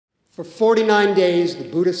For 49 days, the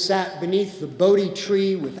Buddha sat beneath the Bodhi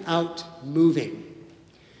tree without moving.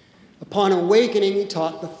 Upon awakening, he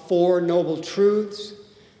taught the Four Noble Truths,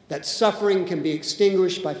 that suffering can be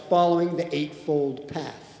extinguished by following the Eightfold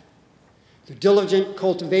Path. Through diligent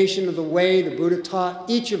cultivation of the way, the Buddha taught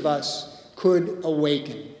each of us could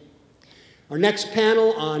awaken. Our next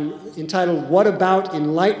panel, entitled What About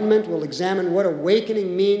Enlightenment, will examine what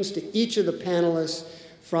awakening means to each of the panelists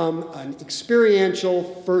from an experiential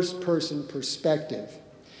first-person perspective.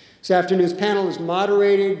 This afternoon's panel is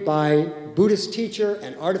moderated by Buddhist teacher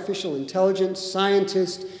and artificial intelligence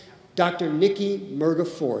scientist, Dr. Nikki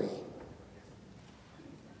Mirghafori.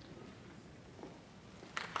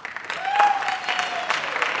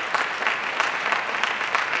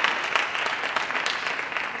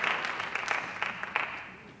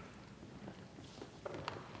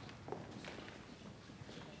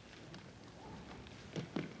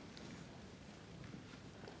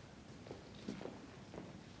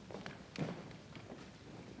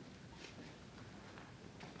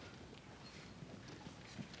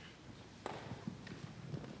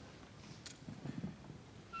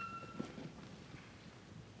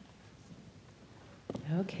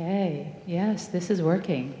 Okay, yes, this is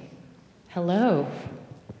working. Hello,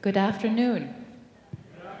 good afternoon.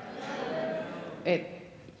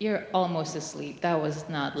 You're almost asleep. That was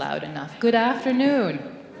not loud enough. Good afternoon.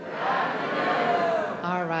 Good afternoon.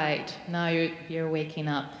 All right, now you're waking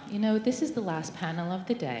up. You know, this is the last panel of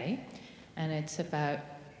the day, and it's about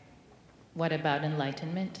what about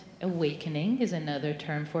enlightenment? Awakening is another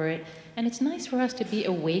term for it, and it's nice for us to be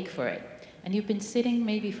awake for it. And you've been sitting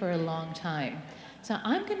maybe for a long time. So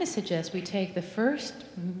I'm going to suggest we take the first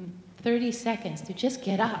 30 seconds to just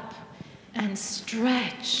get up and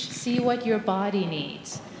stretch. See what your body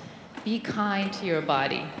needs. Be kind to your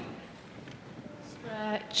body.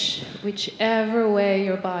 Stretch whichever way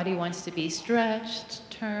your body wants to be stretched.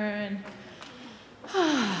 Turn.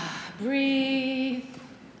 Breathe.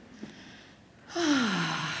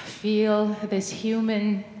 Feel this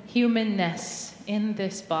humanness in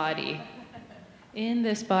this body. In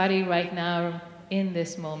this body right now, in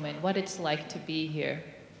this moment, what it's like to be here,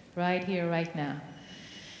 right now.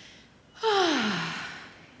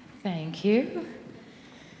 Thank you.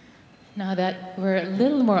 Now that we're a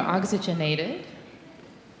little more oxygenated,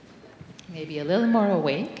 maybe a little more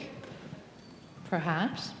awake,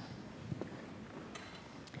 perhaps.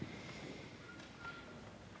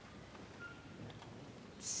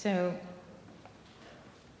 So,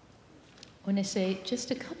 I want to say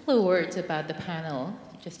just a couple of words about the panel,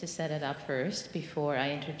 just to set it up first, before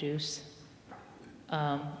I introduce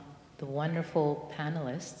the wonderful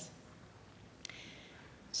panelists.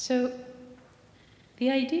 So,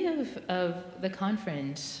 the idea of the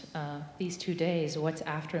conference, these 2 days, what's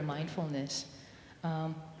after mindfulness,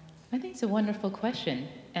 I think it's a wonderful question.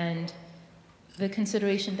 And the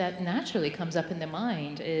consideration that naturally comes up in the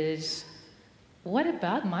mind is, what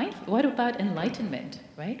about enlightenment,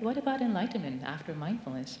 right? What about enlightenment after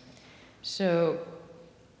mindfulness? So,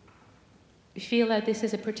 I feel that this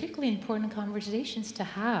is a particularly important conversation to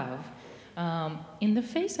have in the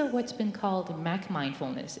face of what's been called Mac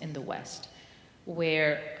mindfulness in the West,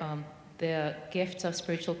 where the gifts of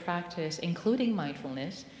spiritual practice, including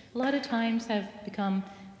mindfulness, a lot of times have become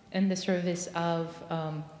in the service of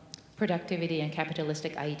productivity and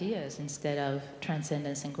capitalistic ideas instead of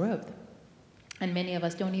transcendence and growth. And many of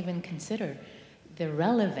us don't even consider the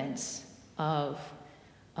relevance of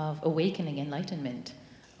awakening, enlightenment,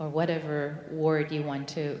 or whatever word you want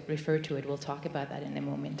to refer to it. We'll talk about that in a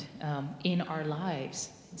moment. In our lives,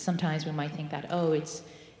 sometimes we might think that, oh, it's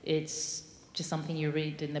just something you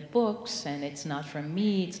read in the books, and it's not from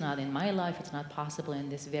me, it's not in my life, it's not possible in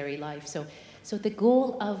this very life. So the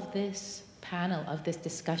goal of this panel, of this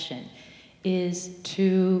discussion, is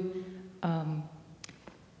to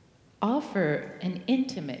offer an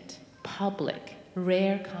intimate, public,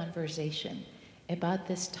 rare conversation about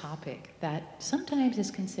this topic that sometimes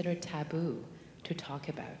is considered taboo to talk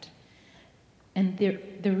about. And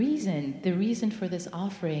the reason for this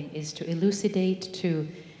offering is to elucidate,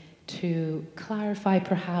 to clarify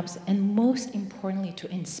perhaps, and most importantly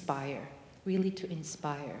to inspire, really to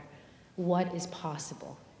inspire what is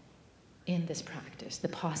possible in this practice, the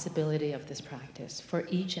possibility of this practice for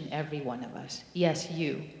each and every one of us. Yes,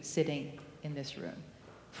 you sitting in this room,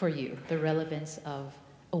 for you, the relevance of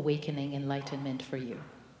awakening, enlightenment for you.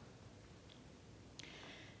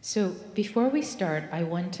 So before we start, I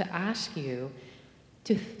want to ask you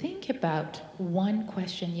to think about one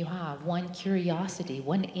question you have, one curiosity,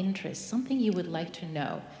 one interest, something you would like to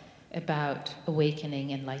know about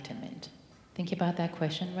awakening, enlightenment. Think about that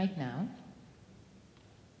question right now.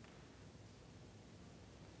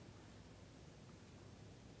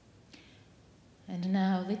 And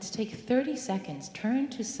now let's take 30 seconds, turn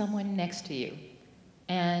to someone next to you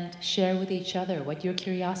and share with each other what your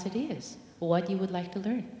curiosity is, what you would like to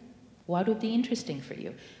learn, what would be interesting for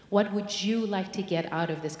you, what would you like to get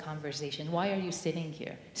out of this conversation? Why are you sitting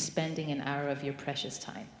here, spending an hour of your precious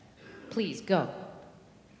time? Please, go.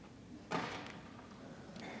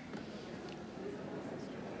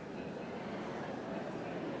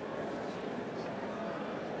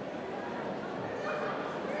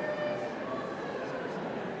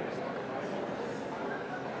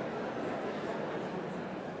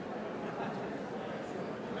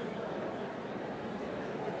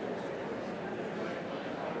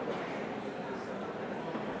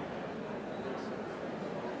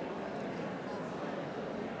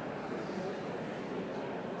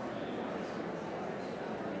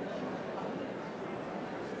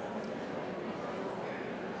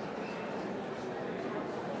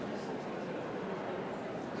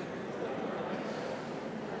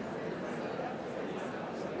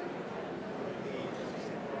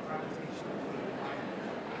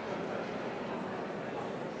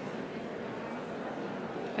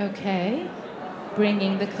 Okay,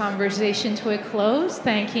 bringing the conversation to a close,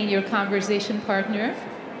 thanking your conversation partner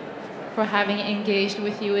for having engaged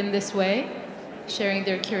with you in this way, sharing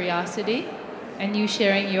their curiosity, and you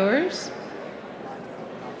sharing yours.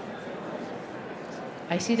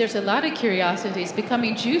 I see there's a lot of curiosity. It's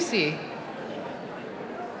becoming juicy.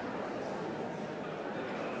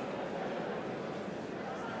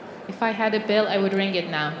 If I had a bell, I would ring it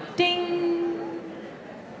now. Ding!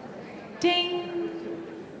 Ding!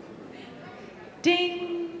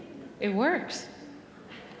 Ding! It works.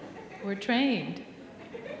 We're trained.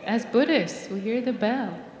 As Buddhists, we hear the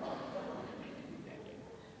bell.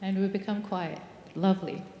 And we become quiet.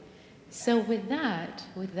 Lovely. So with that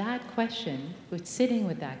question, with sitting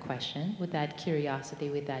with that question, with that curiosity,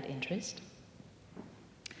 with that interest,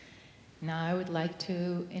 now I would like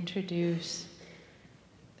to introduce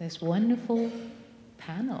this wonderful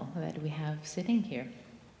panel that we have sitting here.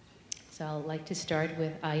 So I'd like to start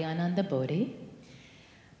with Ayya Anandabodhi,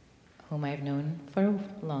 whom I've known for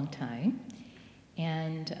a long time.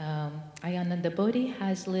 And Ayya Anandabodhi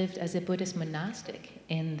has lived as a Buddhist monastic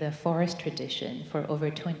in the forest tradition for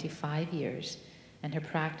over 25 years. And her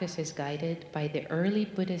practice is guided by the early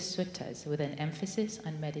Buddhist suttas with an emphasis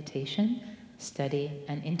on meditation, study,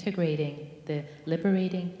 and integrating the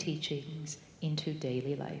liberating teachings into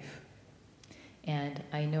daily life. And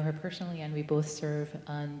I know her personally, and we both serve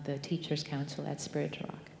on the Teachers' Council at Spirit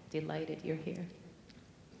Rock. Delighted you're here.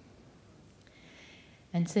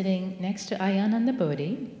 And sitting next to Ayya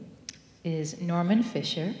Anandabodhi is Norman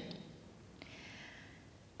Fischer,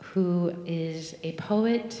 who is a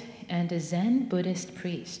poet and a Zen Buddhist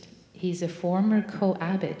priest. He's a former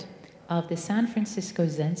co-abbot of the San Francisco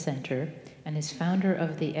Zen Center and is founder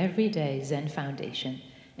of the Everyday Zen Foundation,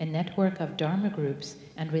 a network of Dharma groups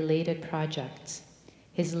and related projects.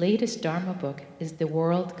 His latest Dharma book is The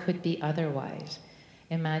World Could Be Otherwise,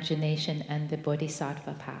 Imagination and the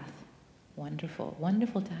Bodhisattva Path. Wonderful.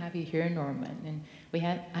 Wonderful to have you here, Norman. And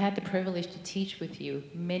I had the privilege to teach with you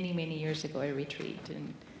many, many years ago at a retreat,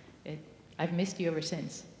 and I've missed you ever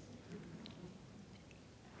since.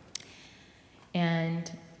 And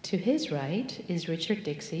to his right is Richard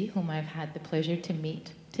Dixey, whom I've had the pleasure to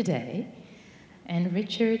meet today. And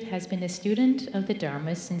Richard has been a student of the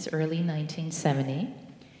Dharma since early 1970,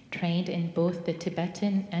 trained in both the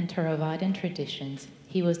Tibetan and Theravadan traditions.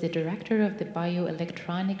 He was the director of the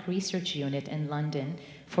Bioelectronic Research Unit in London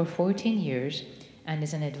for 14 years and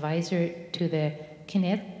is an advisor to the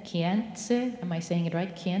Khyentse, am I saying it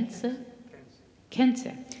right? Khyentse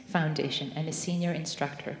Foundation, and a senior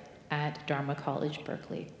instructor at Dharma College,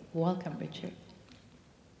 Berkeley. Welcome, Richard.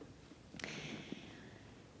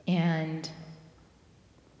 And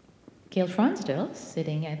Gail Fronsdal,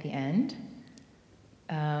 sitting at the end.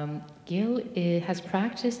 Gil has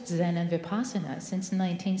practiced Zen and Vipassana since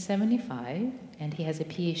 1975, and he has a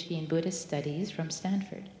PhD in Buddhist Studies from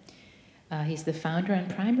Stanford. He's the founder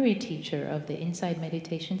and primary teacher of the Insight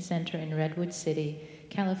Meditation Center in Redwood City,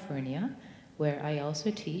 California, where I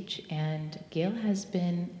also teach, and Gil has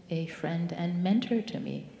been a friend and mentor to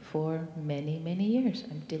me for many, many years.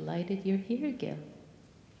 I'm delighted you're here, Gil.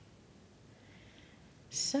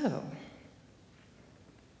 So,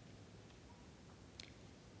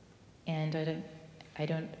 and I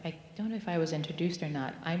don't know if I was introduced or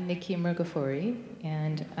not. I'm Nikki Mirghafori,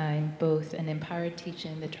 and I'm both an empowered teacher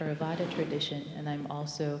in the Theravada tradition, and I'm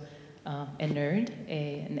also a nerd,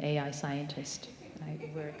 an AI scientist. I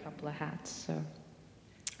wear a couple of hats, so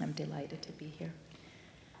I'm delighted to be here.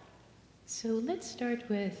 So let's start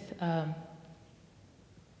with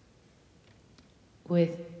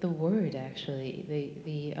with the word, actually.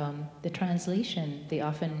 The translation, the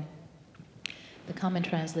common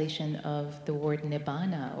translation of the word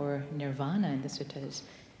nibbana or nirvana in the suttas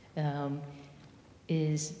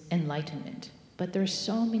is enlightenment. But there's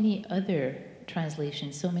so many other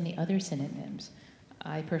translations, so many other synonyms.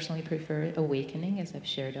 I personally prefer awakening, as I've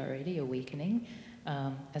shared already, awakening,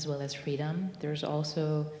 as well as freedom. There's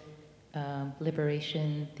also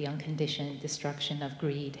liberation, the unconditioned, destruction of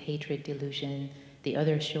greed, hatred, delusion, the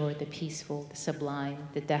other shore, the peaceful, the sublime,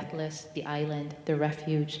 the deathless, the island, the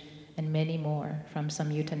refuge, and many more from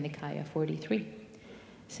Samyutta Nikaya 43.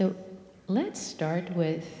 So let's start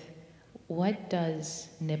with, what does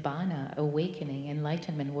nibbana, awakening,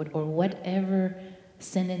 enlightenment, or whatever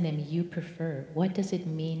synonym you prefer, what does it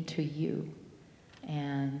mean to you?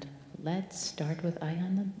 And let's start with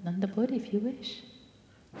Ayya Anandabodhi, if you wish.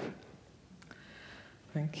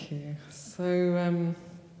 Thank you. So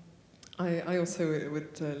I also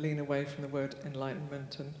would lean away from the word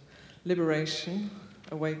enlightenment and liberation,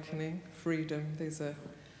 awakening, freedom. These are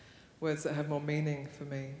words that have more meaning for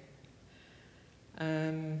me.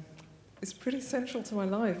 It's pretty central to my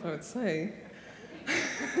life, I would say.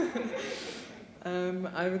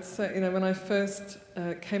 I would say, when I first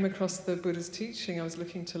came across the Buddha's teaching, I was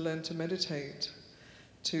looking to learn to meditate,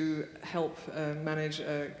 to help manage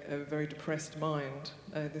a very depressed mind.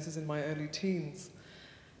 This is in my early teens.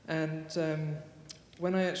 And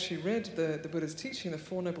when I actually read the Buddha's teaching, the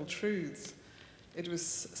Four Noble Truths, it was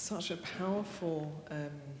such a powerful,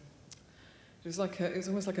 it was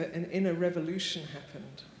almost like an inner revolution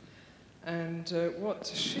happened. And what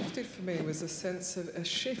shifted for me was a sense of a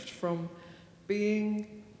shift from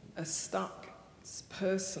being a stuck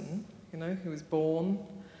person, who was born,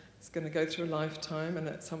 is going to go through a lifetime, and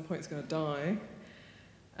at some point is going to die,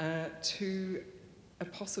 to a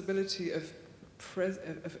possibility of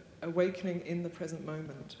awakening in the present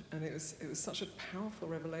moment. And it was such a powerful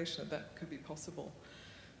revelation that could be possible,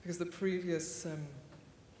 because the previous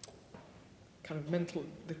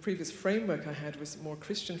the previous framework I had was a more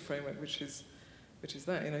Christian framework, which is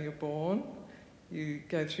that, you're born, you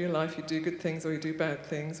go through your life, you do good things or you do bad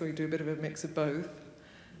things, or you do a bit of a mix of both,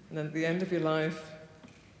 and then at the end of your life,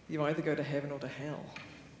 you either go to heaven or to hell.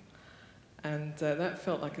 And that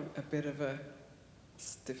felt like a bit of a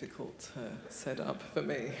difficult setup for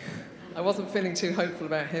me. I wasn't feeling too hopeful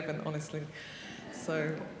about heaven, honestly.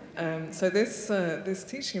 So this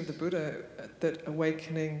teaching of the Buddha, that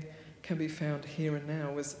awakening can be found here and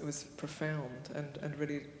now, was profound and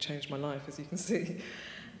really changed my life, as you can see.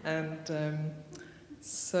 And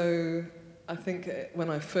so I think when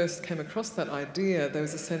I first came across that idea, there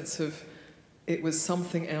was a sense of it was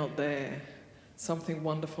something out there, something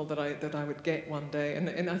wonderful that I would get one day. And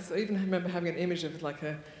I even remember having an image of like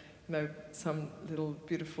some little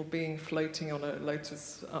beautiful being floating on a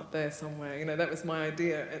lotus up there somewhere. That was my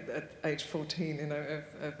idea at age 14,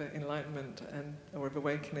 of enlightenment or of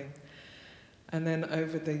awakening. And then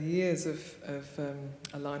over the years of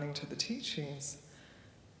aligning to the teachings,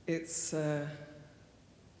 there's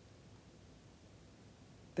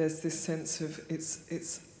this sense of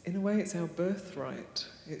it's in a way it's our birthright.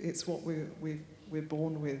 It's what we're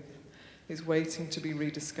born with. It's waiting to be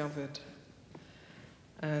rediscovered.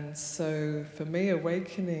 And so for me,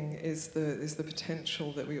 awakening is the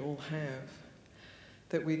potential that we all have,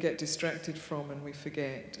 that we get distracted from and we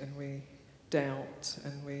forget and we doubt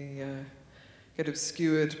and we get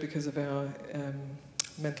obscured because of our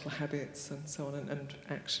mental habits and so on and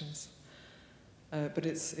actions. But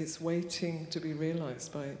it's waiting to be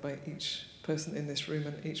realized by each person in this room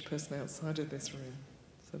and each person outside of this room.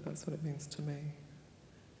 So that's what it means to me.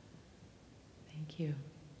 Thank you.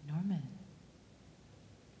 Norman.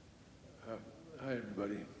 Hi,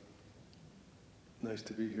 everybody. Nice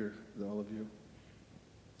to be here with all of you.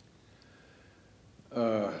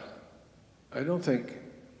 I don't think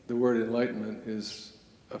the word enlightenment is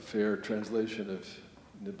a fair translation of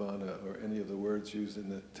nibbana or any of the words used in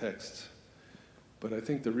the text. But I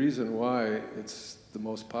think the reason why it's the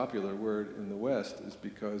most popular word in the West is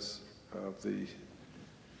because of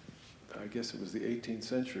I guess it was the 18th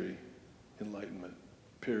century Enlightenment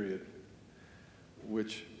period,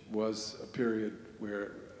 which was a period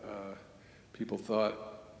where people thought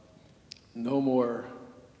no more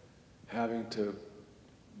having to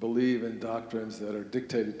believe in doctrines that are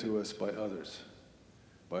dictated to us by others,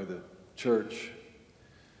 by the church.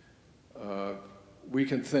 We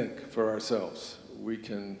can think for ourselves. We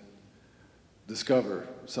can discover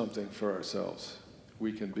something for ourselves.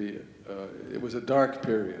 We can be, it was a dark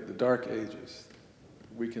period, the dark ages.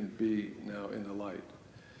 We can be now in the light.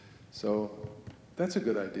 So that's a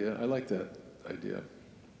good idea. I like that idea.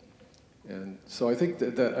 And so I think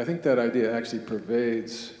that idea actually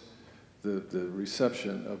pervades the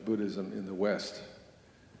reception of Buddhism in the West,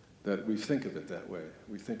 that we think of it that way.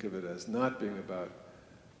 We think of it as not being about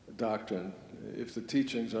doctrine. If the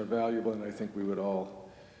teachings are valuable, and I think we would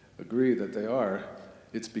all agree that they are,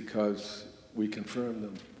 it's because we confirm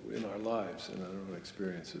them in our lives, in our own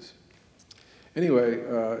experiences. Anyway,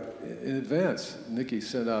 in advance, Nikki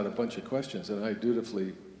sent out a bunch of questions, and I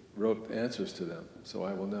dutifully wrote answers to them. So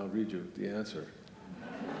I will now read you the answer.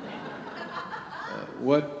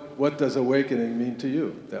 What does awakening mean to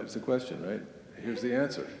you? That was the question, right? Here's the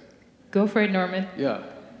answer. Go for it, Norman. Yeah.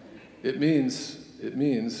 It means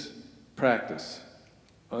practice.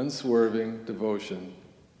 Unswerving devotion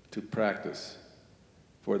to practice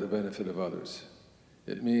for the benefit of others.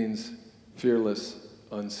 It means fearless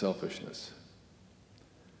unselfishness.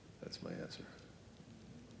 That's my answer.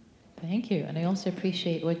 Thank you. And I also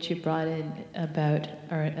appreciate what you brought in about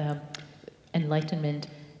our enlightenment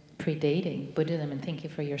predating Buddhism, and thank you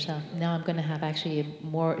for yourself. Now I'm going to have actually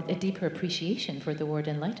a deeper appreciation for the word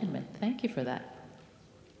enlightenment. Thank you for that.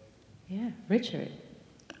 Yeah, Richard.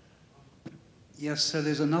 Yes, so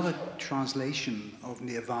there's another translation of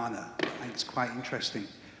nirvana. I think it's quite interesting.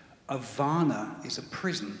 A vana is a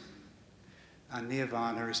prison, and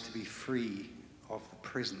nirvana is to be free of the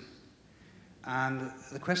prison. And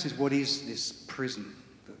the question is, what is this prison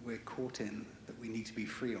that we're caught in, that we need to be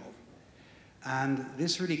free of? And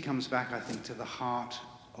this really comes back, I think, to the heart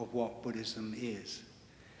of what Buddhism is.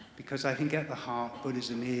 Because I think at the heart,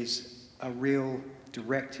 Buddhism is a real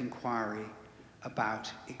direct inquiry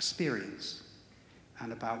about experience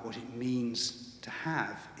and about what it means to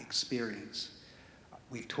have experience.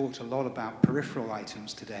 We've talked a lot about peripheral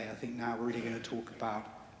items today. I think now we're really going to talk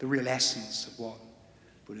about the real essence of what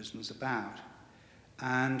Buddhism is about.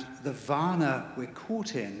 And the vana we're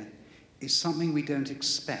caught in is something we don't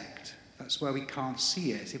expect. That's where we can't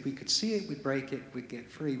see it. If we could see it, we'd break it, we'd get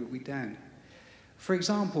free, but we don't. For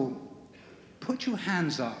example, put your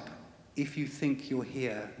hands up if you think you're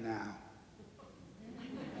here now.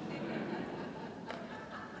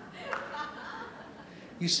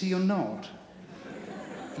 You see, you're not.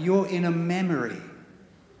 You're in a memory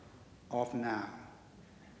of now.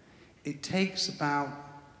 It takes about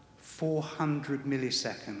 400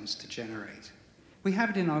 milliseconds to generate. We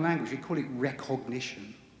have it in our language. We call it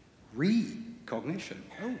recognition. Recognition.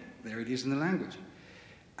 Oh, there it is in the language.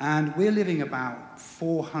 And we're living about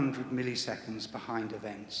 400 milliseconds behind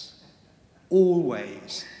events.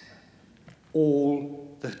 Always.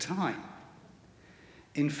 All the time.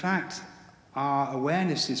 In fact, our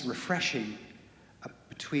awareness is refreshing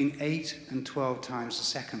between 8 and 12 times a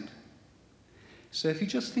second. So if you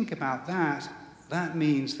just think about that, that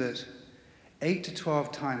means that 8 to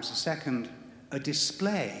 12 times a second, a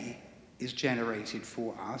display is generated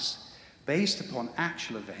for us based upon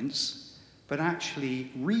actual events, but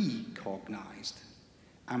actually recognized.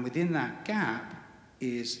 And within that gap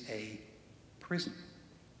is a prison.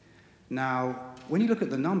 Now, when you look at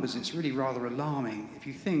the numbers, it's really rather alarming. If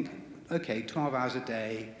you think, okay, 12 hours a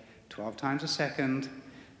day, 12 times a second,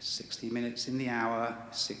 60 minutes in the hour,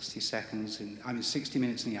 60 minutes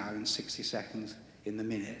in the hour and 60 seconds in the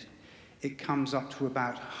minute, it comes up to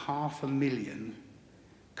about 500,000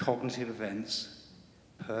 cognitive events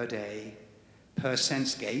per day, per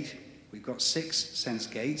sense gate. We've got 6 sense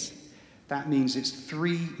gates. That means it's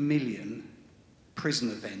 3 million prison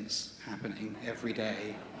events happening every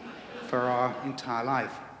day for our entire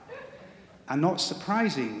life. And not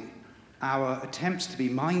surprising, our attempts to be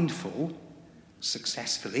mindful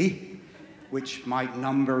successfully, which might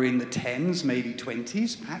number in the 10s, maybe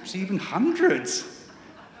 20s, perhaps even hundreds,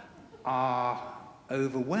 are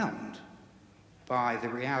overwhelmed by the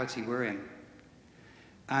reality we're in.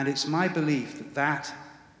 And it's my belief that that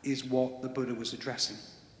is what the Buddha was addressing.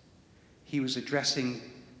 He was addressing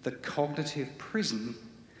the cognitive prison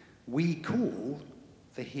we call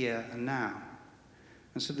the here and now.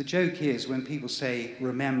 And so the joke is when people say,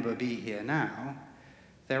 remember, be here now,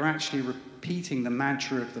 they're actually repeating the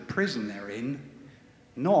mantra of the prison they're in,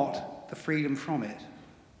 not the freedom from it.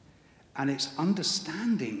 And it's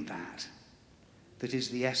understanding that is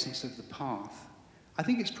the essence of the path. I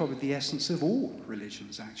think it's probably the essence of all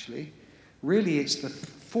religions, actually. Really, it's the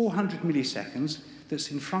 400 milliseconds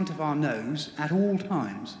that's in front of our nose at all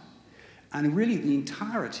times. And really, the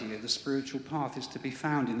entirety of the spiritual path is to be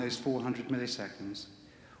found in those 400 milliseconds.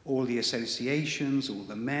 All the associations, all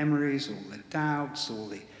the memories, all the doubts,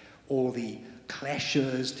 all the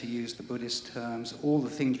kleshas, to use the Buddhist terms, all the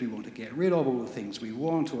things we want to get rid of, all the things we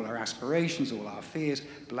want, all our aspirations, all our fears,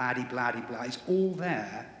 blah-de, blah-de, blah. It's all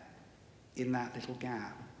there in that little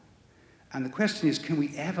gap. And the question is, can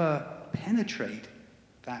we ever penetrate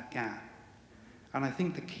that gap? And I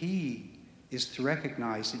think the key is to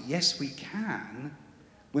recognize that yes, we can,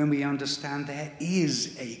 when we understand there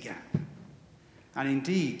is a gap. And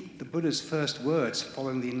indeed, the Buddha's first words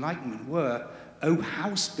following the Enlightenment were, "O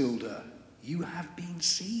house builder, you have been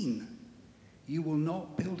seen. You will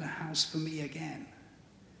not build a house for me again."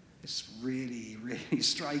 It's really, really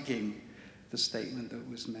striking, the statement that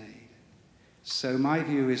was made. So my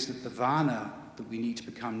view is that the vana that we need to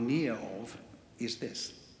become near of is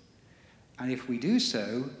this. And if we do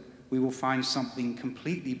so, we will find something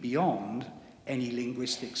completely beyond any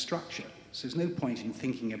linguistic structure. So there's no point in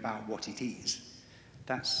thinking about what it is.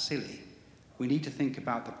 That's silly. We need to think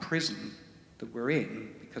about the prison that we're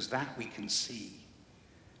in, because that we can see,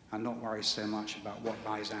 and not worry so much about what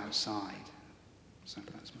lies outside. So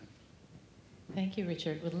that's my... Thank you,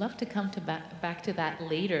 Richard. We'd love to come back to that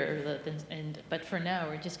later, but for now,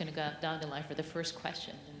 we're just going to go down the line for the first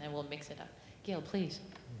question, and then we'll mix it up. Gail, please.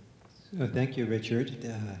 Thank you, Richard.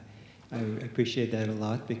 I appreciate that a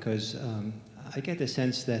lot, because I get the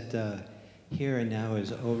sense that here and now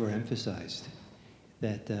is overemphasized,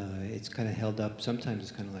 that it's kind of held up. Sometimes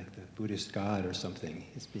it's kind of like the Buddhist God or something.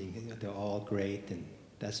 It's being, they're all great, and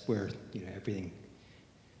that's where everything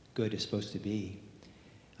good is supposed to be.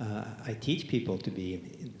 I teach people to be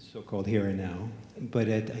in so-called here and now, but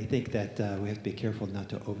I think that we have to be careful not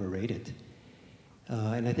to overrate it.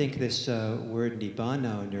 And I think this word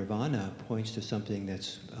nibbana or nirvana points to something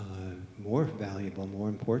that's more valuable, more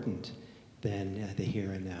important than the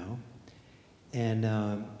here and now. And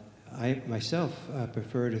I myself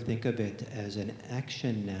prefer to think of it as an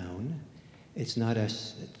action noun. It's not a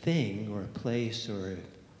thing or a place or a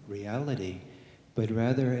reality, but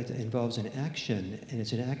rather it involves an action, and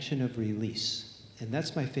it's an action of release. And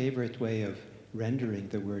that's my favorite way of rendering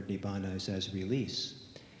the word nibbana, is as release.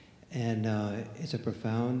 And it's a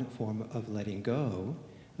profound form of letting go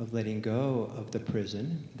of the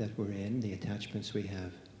prison that we're in, the attachments we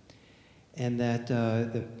have. And that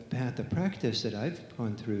the path of practice that I've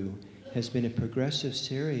gone through has been a progressive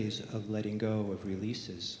series of letting go of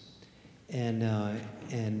releases. And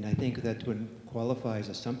I think that one qualifies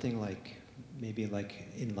as something like, maybe like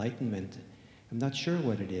enlightenment. I'm not sure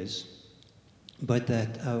what it is, but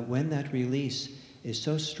that when that release is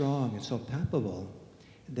so strong and so palpable,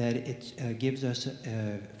 that it gives us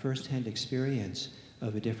a first-hand experience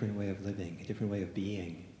of a different way of living, a different way of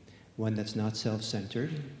being, one that's not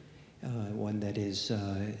self-centered, one that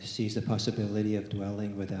sees the possibility of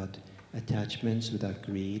dwelling without attachments, without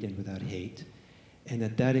greed, and without hate. And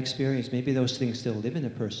that experience, maybe those things still live in a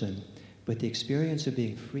person, but the experience of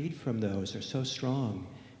being freed from those are so strong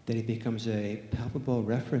that it becomes a palpable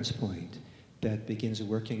reference point that begins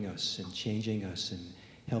working us and changing us and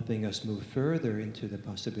helping us move further into the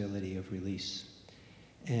possibility of release.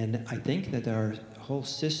 And I think that our whole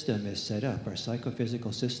system is set up, our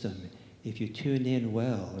psychophysical system, if you tune in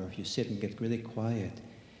well, or if you sit and get really quiet,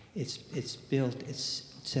 it's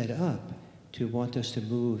set up to want us to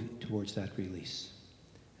move towards that release.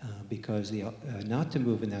 Because not to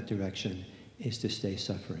move in that direction is to stay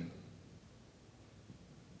suffering.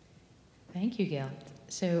 Thank you, Gail.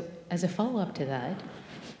 So as a follow-up to that,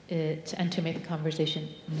 and to make the conversation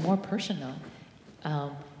more personal,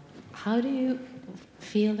 how do you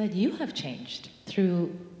feel that you have changed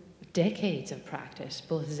through decades of practice,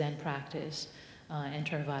 both Zen practice and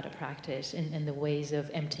Theravada practice, in the ways of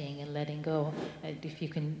emptying and letting go? If you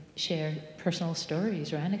can share personal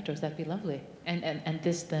stories or anecdotes, that'd be lovely. And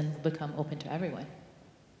this then will become open to everyone.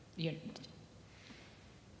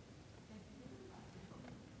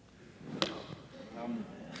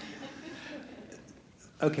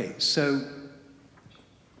 Okay, so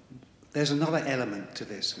there's another element to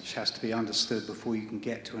this which has to be understood before you can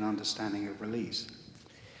get to an understanding of release.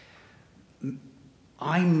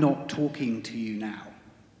 I'm not talking to you now.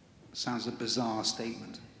 Sounds a bizarre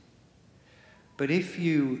statement. But if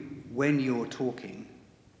you, when you're talking,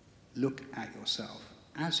 look at yourself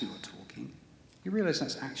as you're talking, you realize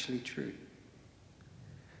that's actually true.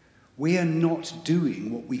 We are not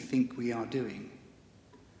doing what we think we are doing.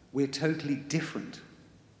 We're totally different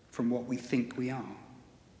from what we think we are.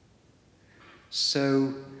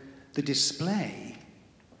 So the display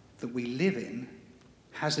that we live in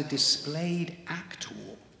has a displayed actor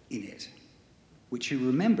in it, which you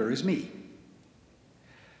remember is me.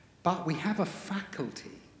 But we have a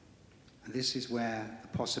faculty, and this is where the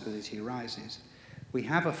possibility arises. We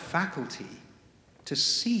have a faculty to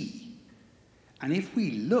see. And if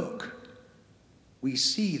we look, we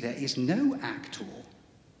see there is no actor.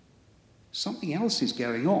 Something else is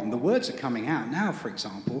going on. The words are coming out now, for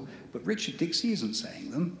example, but Richard Dixey isn't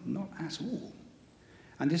saying them, not at all.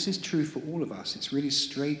 And this is true for all of us. It's really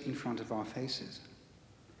straight in front of our faces.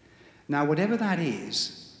 Now, whatever that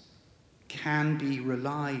is can be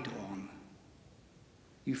relied on.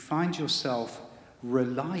 You find yourself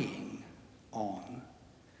relying on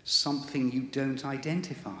something you don't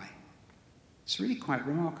identify. It's really quite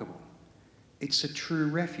remarkable. It's a true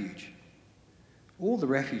refuge. All the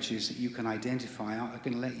refuges that you can identify are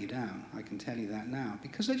going to let you down. I can tell you that now,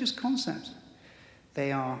 because they're just concepts.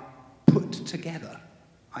 They are put together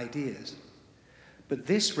ideas. But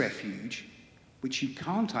this refuge, which you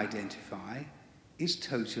can't identify, is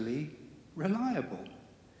totally reliable.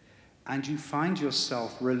 And you find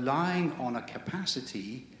yourself relying on a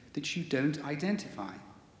capacity that you don't identify,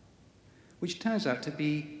 which turns out to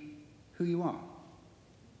be who you are.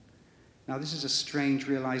 Now, this is a strange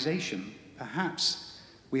realization. Perhaps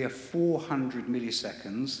we are 400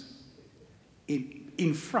 milliseconds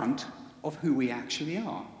in front of who we actually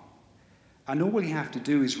are. And all we have to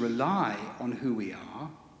do is rely on who we are,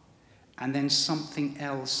 and then something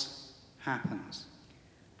else happens.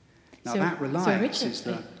 Now, that reliance is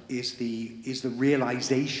the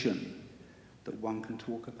realization that one can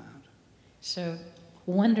talk about. So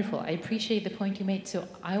wonderful. I appreciate the point you made. So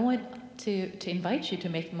I want to invite you to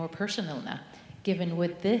make it more personal now, given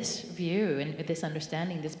with this view and with this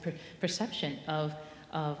understanding, this perception of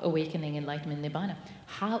awakening, enlightenment, nibbana.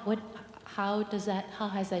 How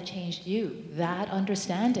has that changed you? That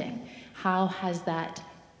understanding, how has that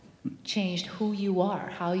changed who you are,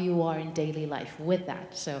 how you are in daily life with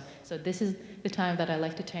that? So this is the time that I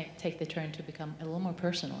like to take the turn to become a little more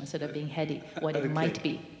personal instead of being heady, what it might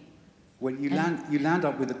be. Well, you land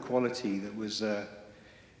up with a quality that was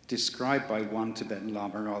described by one Tibetan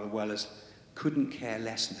Lama rather well as couldn't care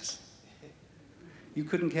lessness. You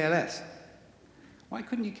couldn't care less. Why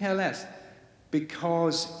couldn't you care less?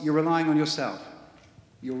 Because you're relying on yourself,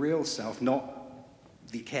 your real self, not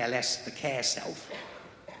the care self.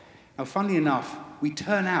 Now, funnily enough, we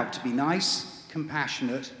turn out to be nice,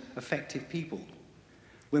 compassionate, effective people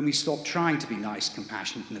when we stop trying to be nice,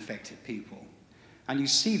 compassionate, and effective people. And you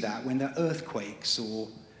see that when there are earthquakes or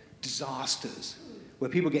disasters, where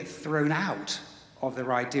people get thrown out of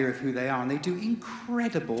their idea of who they are, and they do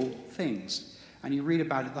incredible things. And you read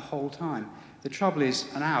about it the whole time. The trouble is,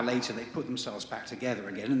 an hour later, they put themselves back together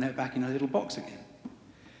again, and they're back in a little box again.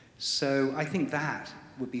 So I think that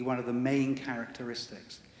would be one of the main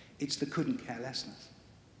characteristics. It's the couldn't care lessness.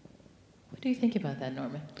 What do you think about that,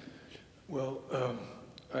 Norman? Well,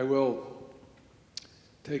 I will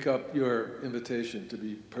take up your invitation to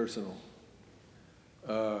be personal.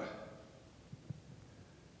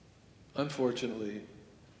 Unfortunately,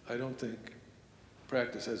 I don't think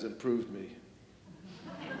practice has improved me.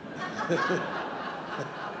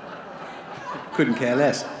 Couldn't care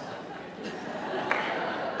less.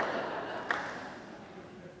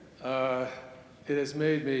 It has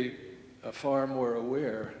made me far more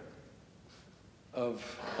aware of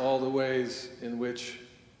all the ways in which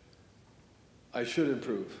I should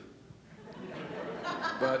improve.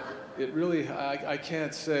 But it really, I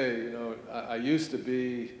can't say, you know, I used to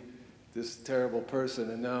be this terrible person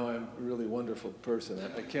and now I'm a really wonderful person.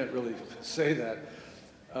 I can't really say that.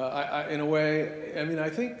 In a way, I mean, I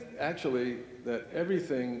think actually that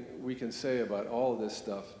everything we can say about all of this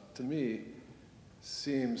stuff, to me,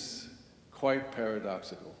 seems quite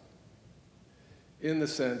paradoxical. In the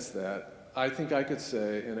sense that I think I could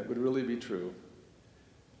say, and it would really be true,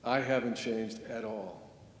 I haven't changed at all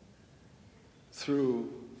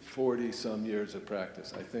through 40-some years of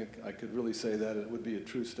practice. I think I could really say that, and it would be a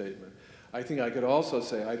true statement. I think I could also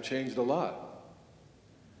say I've changed a lot.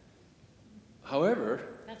 However...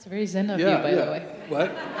 That's very Zen of you, by the way.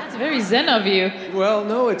 What? That's very Zen of you. Well,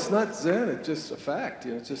 no, it's not Zen. It's just a fact.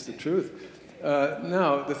 You know, it's just the truth.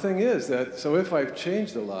 Now, the thing is that, so if I've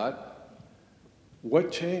changed a lot,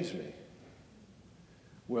 what changed me?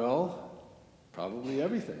 Well, probably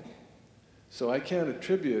everything. So I can't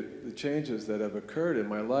attribute the changes that have occurred in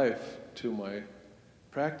my life to my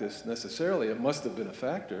practice necessarily. It must have been a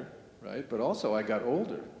factor, right? But also I got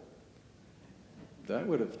older. That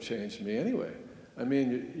would have changed me anyway. I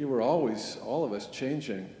mean, you were always, all of us,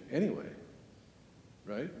 changing anyway,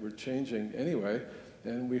 right? We're changing anyway,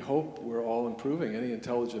 and we hope we're all improving. Any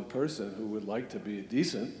intelligent person who would like to be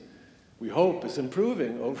decent, we hope is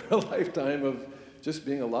improving over a lifetime of just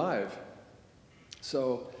being alive.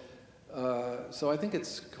 So I think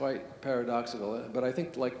it's quite paradoxical, but I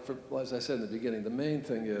think, like, as I said in the beginning, the main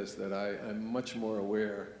thing is that I'm much more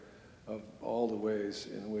aware of all the ways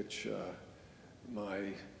in which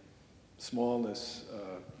my smallness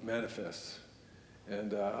manifests.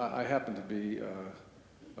 And I happen to be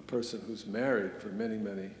a person who's married for many,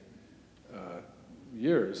 many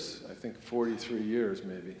years, I think 43 years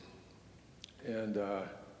maybe. And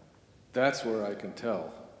that's where I can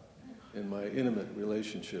tell in my intimate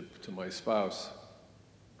relationship to my spouse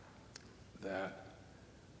that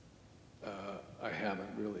I haven't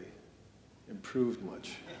really improved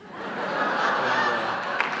much.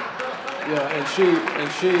 And she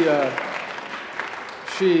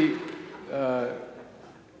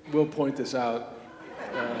will point this out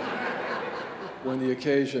when the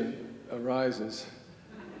occasion arises.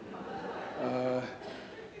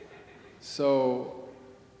 So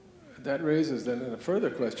that raises then a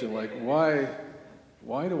further question, like why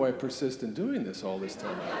do I persist in doing this all this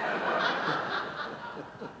time?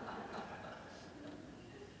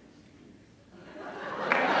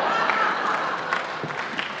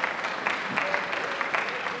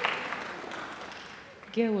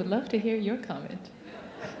 Gail would love to hear your comment.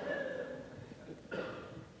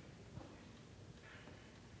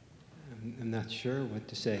 I'm not sure what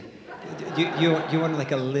to say. Do you want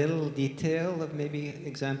like a little detail of maybe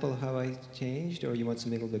example of how I changed, or you want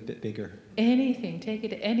something a little bit bigger? Anything. Take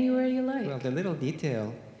it anywhere you like. Well, the little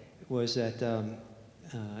detail was that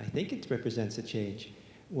I think it represents a change.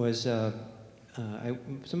 Was some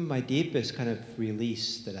of my deepest kind of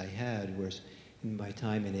release that I had was in my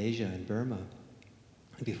time in Asia and Burma.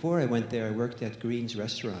 Before I went there, I worked at Green's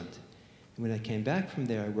restaurant. And when I came back from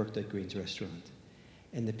there, I worked at Green's restaurant.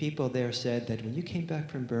 And the people there said that when you came back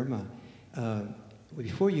from Burma,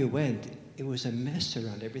 before you went, it was a mess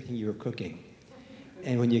around everything you were cooking.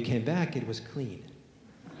 And when you came back, it was clean.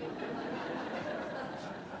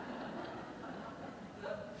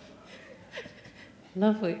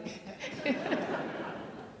 Lovely.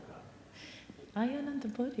 Ayya,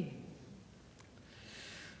 Anandabodhi.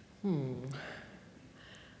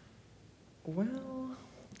 Well,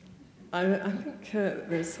 I think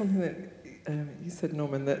there's something that you said,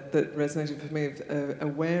 Norman, that resonated for me,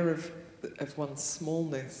 aware of one's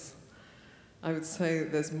smallness. I would say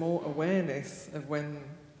there's more awareness of when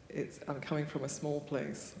I'm coming from a small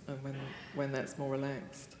place and when that's more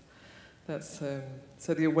relaxed. That's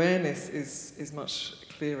so the awareness is much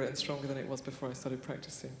clearer and stronger than it was before I started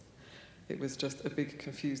practicing. It was just a big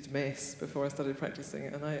confused mess before I started practicing,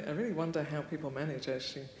 and I really wonder how people manage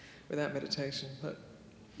actually without meditation. But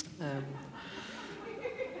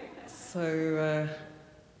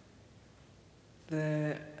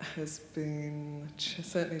there has been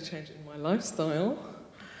certainly a change in my lifestyle.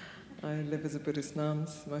 I live as a Buddhist nun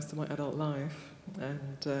most of my adult life,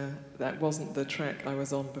 and that wasn't the track I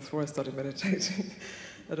was on before I started meditating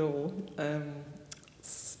at all.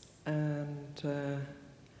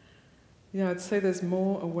 Yeah, I'd say there's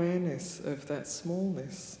more awareness of that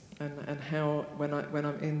smallness and how when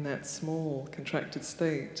I'm in that small, contracted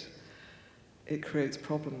state, it creates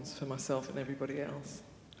problems for myself and everybody else.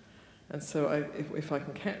 And so if I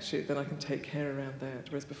can catch it, then I can take care around that,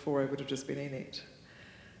 whereas before I would have just been in it.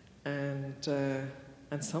 And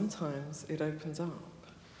sometimes it opens up,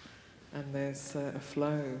 and there's a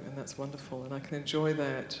flow, and that's wonderful, and I can enjoy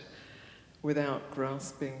that without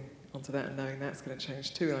grasping onto that and knowing that's going to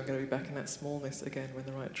change too, and I'm going to be back in that smallness again when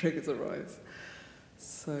the right triggers arise.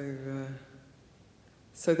 So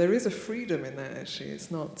there is a freedom in that actually. It's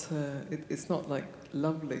not like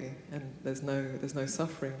lovely and there's no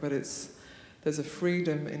suffering, but there's a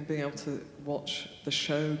freedom in being able to watch the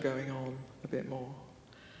show going on a bit more,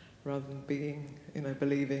 rather than being,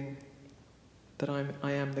 believing that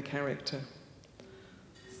I am the character.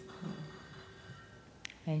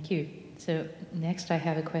 Thank you. So next I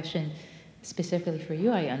have a question specifically for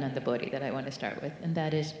you, Ayya Anandabodhi, that I want to start with, and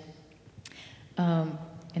that is, I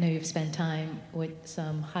know you've spent time with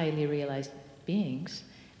some highly realized beings,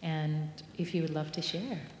 and if you would love to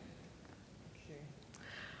share.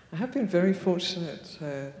 I have been very fortunate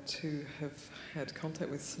to have had contact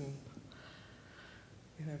with some,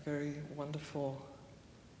 very wonderful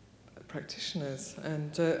practitioners,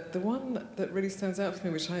 and the one that really stands out for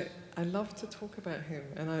me, which I love to talk about him,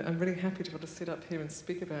 and I'm really happy to be able to sit up here and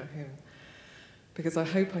speak about him, because I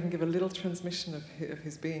hope I can give a little transmission of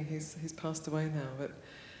his being. He's passed away now, but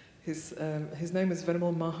his name is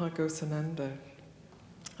Venerable Mahagosananda.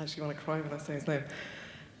 I actually want to cry when I say his name.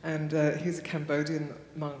 And he's a Cambodian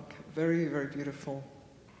monk, very, very beautiful,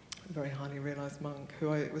 very highly realized monk,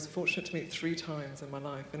 who I was fortunate to meet 3 times in my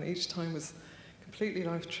life, and each time was completely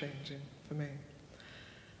life-changing for me.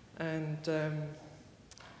 And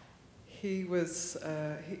he was,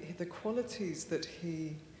 the qualities that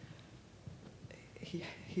he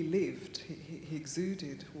lived, he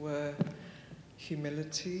exuded, were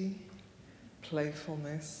humility,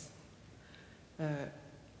 playfulness,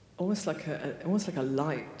 almost like a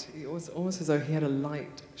light. It was almost as though he had a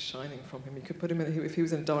light shining from him. You could put him in, if he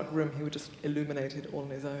was in a dark room, he would just illuminate it all on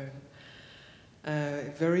his own.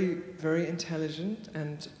 Very, very intelligent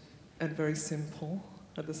and very simple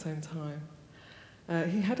at the same time.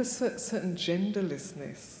 He had a certain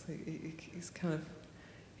genderlessness.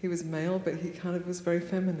 He was male, but he kind of was very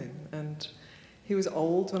feminine. And he was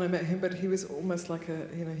old when I met him, but he was almost like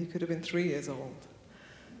he could have been 3 years old.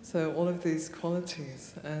 So all of these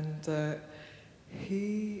qualities. And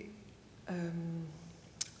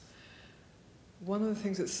one of the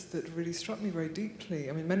things that really struck me very deeply,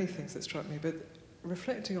 I mean, many things that struck me, but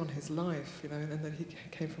reflecting on his life, and that he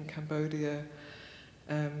came from Cambodia.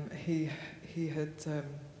 He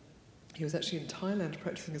was actually in Thailand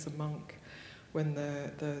practicing as a monk when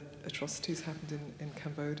the atrocities happened in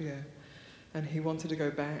Cambodia, and he wanted to go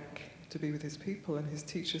back to be with his people, and his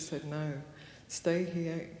teacher said, no, stay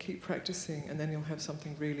here, keep practicing, and then you'll have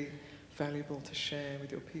something really valuable to share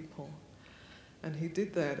with your people. And he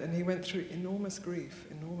did that, and he went through enormous grief,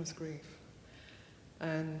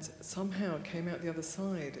 and somehow came out the other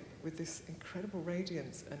side with this incredible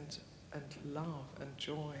radiance and love and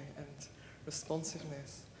joy and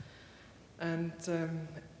responsiveness. And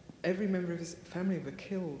every member of his family were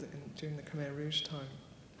killed during the Khmer Rouge time.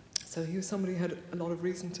 So he was somebody who had a lot of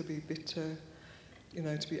reason to be bitter,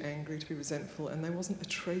 to be angry, to be resentful, and there wasn't a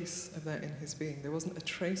trace of that in his being. There wasn't a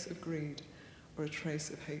trace of greed or a trace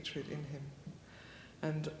of hatred in him.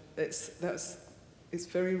 And it's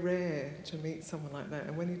very rare to meet someone like that.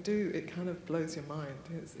 And when you do, it kind of blows your mind.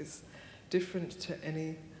 It's different to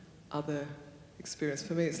any other experience.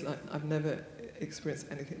 For me, it's like I've never experienced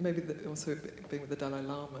anything. Maybe also being with the Dalai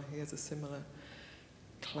Lama, he has a similar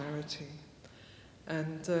clarity.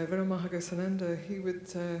 And Venerable Mahagosananda, he would,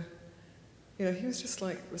 he was just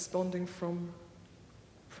like responding from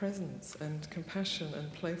presence and compassion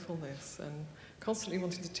and playfulness and constantly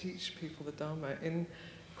wanting to teach people the Dharma in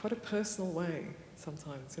quite a personal way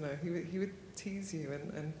sometimes. He would tease you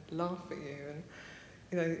and laugh at you.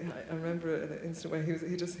 And I remember an incident where he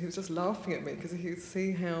was just laughing at me because he could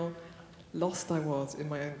see how lost I was in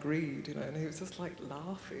my own greed, and he was just like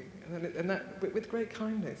laughing, and that with great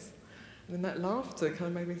kindness. And then that laughter kind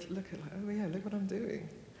of made me look at oh yeah, look what I'm doing.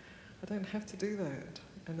 I don't have to do that.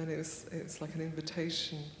 And then it was like an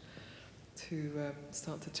invitation to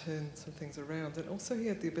start to turn some things around. And also he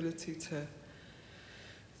had the ability to,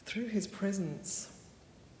 through his presence,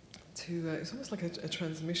 it's almost like a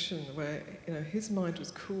transmission where his mind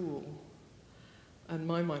was cool and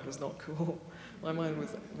my mind was not cool. My mind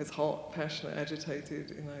was hot, passionate,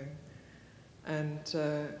 agitated, and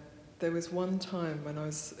there was one time when I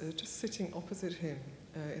was just sitting opposite him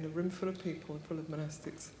in a room full of people, full of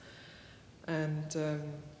monastics, and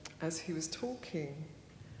as he was talking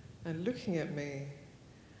and looking at me,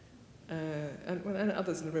 and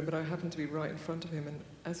others in the room, but I happened to be right in front of him, and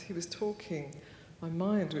as he was talking, my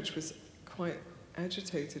mind, which was quite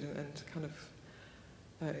agitated and kind of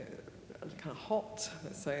hot,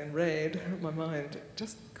 let's say, and red, my mind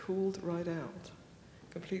just cooled right out,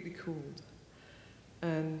 completely cooled.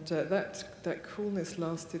 And that coolness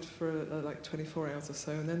lasted for like 24 hours or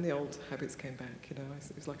so, and then the old habits came back, It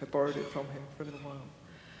was like I borrowed it from him for a little while.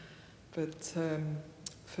 But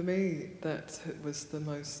for me, that was the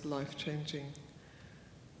most life-changing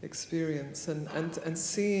experience, and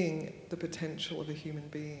seeing the potential of a human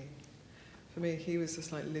being. For me, he was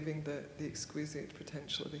just like living the exquisite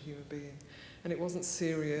potential of a human being. And it wasn't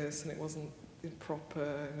serious, and it wasn't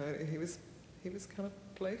improper. He was kind of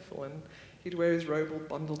playful, and he'd wear his robe all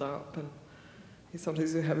bundled up, and he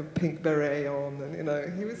sometimes would have a pink beret on,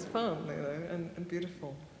 and he was fun, and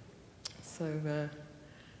beautiful. So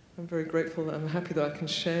I'm very grateful, I'm happy that I can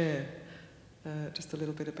share just a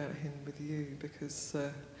little bit about him with you, because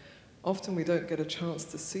often we don't get a chance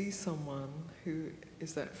to see someone who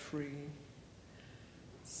is that free.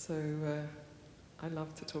 So I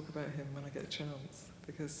love to talk about him when I get a chance,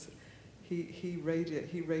 because he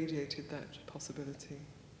radiated that possibility,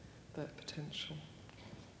 that potential.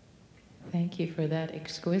 Thank you for that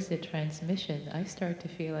exquisite transmission. I start to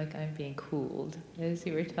feel like I'm being cooled as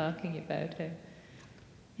you were talking about him.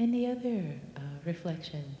 Any other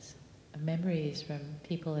reflections, memories from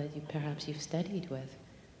people that perhaps you've studied with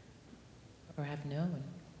or have known?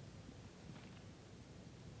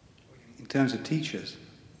 In terms of teachers?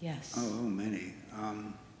 Yes. Oh, many.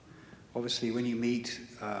 Obviously, when you meet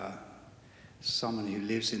someone who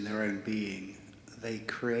lives in their own being, they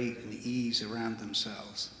create an ease around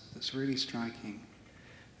themselves that's really striking.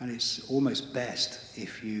 And it's almost best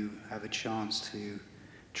if you have a chance to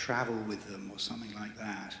travel with them or something like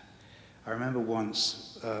that. I remember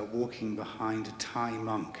once walking behind a Thai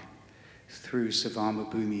monk through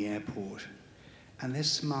Savamabhumi Airport. And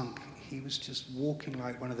this monk, he was just walking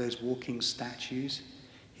like one of those walking statues.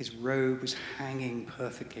 His robe was hanging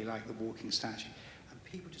perfectly like the walking statue. And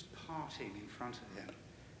people just parting in front of him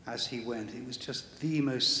as he went. It was just the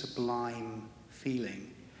most sublime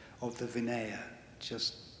feeling of the Vinaya,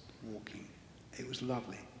 just walking. It was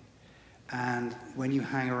lovely. And when you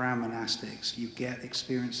hang around monastics, you get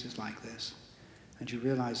experiences like this. And you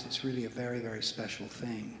realize it's really a very, very special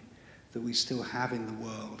thing that we still have in the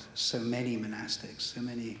world. So many monastics, so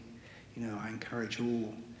many, I encourage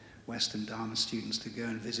all Western Dharma students to go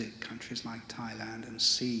and visit countries like Thailand and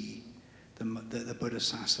see the Buddha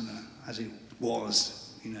Sasana as it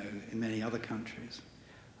was, in many other countries.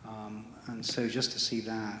 And so just to see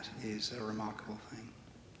that is a remarkable thing.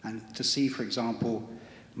 And to see, for example,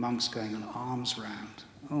 monks going on alms round,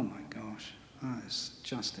 oh my gosh, it's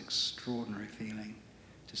just extraordinary feeling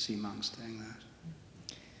to see monks doing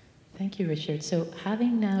that. Thank you, Richard. So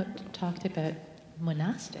having now talked about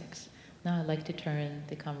monastics, now I'd like to turn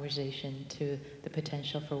the conversation to the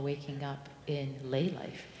potential for waking up in lay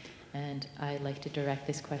life. And I'd like to direct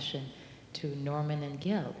this question to Norman and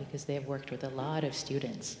Gil, because they've worked with a lot of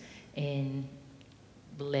students in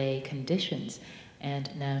lay conditions. And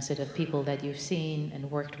now sort of people that you've seen and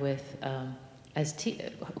worked with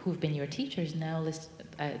who've been your teachers, now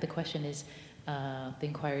the question is, the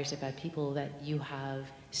inquiries about people that you have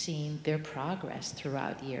seen their progress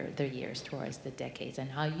throughout their years towards the decades, and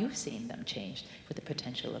how you've seen them change for the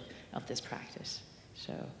potential of this practice.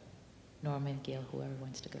 So, Norman, Gil, whoever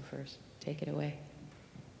wants to go first, take it away.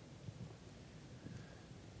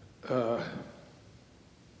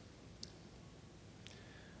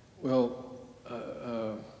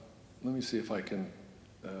 Let me see if I can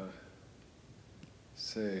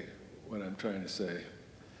say what I'm trying to say.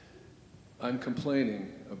 I'm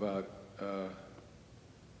complaining about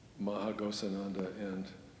Mahaghosananda and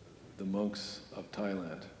the monks of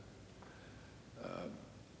Thailand.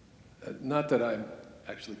 Not that I'm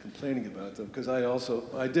actually complaining about them, because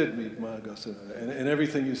I did meet Mahaghosananda, and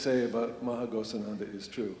everything you say about Mahaghosananda is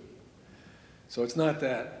true. So it's not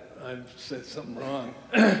that I've said something wrong.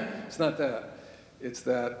 It's not that. It's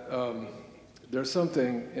that there's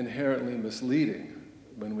something inherently misleading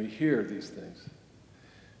when we hear these things,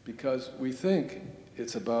 because we think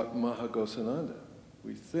it's about Mahaghosananda.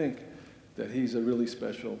 We think that he's a really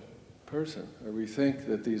special person, or we think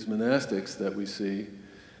that these monastics that we see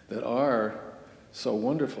that are so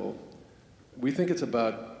wonderful, we think it's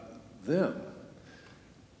about them.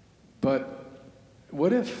 But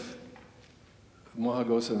what if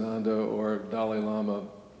Mahaghosananda or Dalai Lama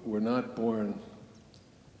were not born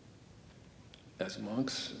as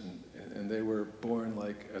monks, and they were born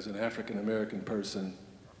like as an African-American person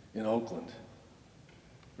in Oakland,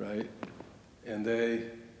 right? And they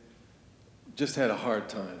just had a hard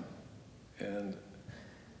time, and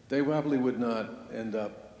they probably would not end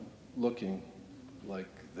up looking like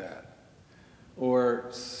that. Or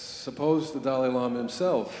suppose the Dalai Lama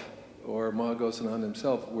himself or Mahaghosananda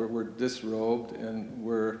himself were disrobed and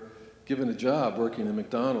were given a job working at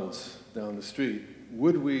McDonald's down the street.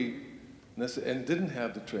 Would we, and didn't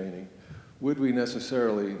have the training, would we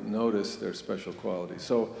necessarily notice their special qualities?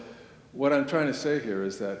 So what I'm trying to say here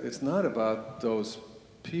is that it's not about those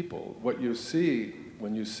people. What you see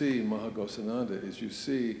when you see Mahaghosananda is you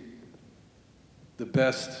see the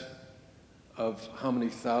best of how many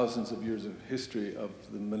thousands of years of history of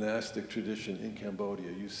the monastic tradition in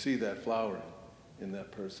Cambodia. You see that flowering in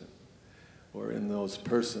that person, or in those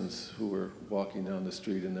persons who were walking down the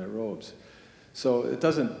street in their robes. So it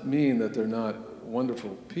doesn't mean that they're not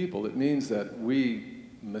wonderful people. It means that we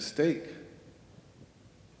mistake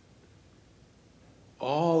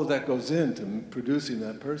all that goes into producing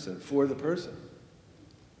that person for the person.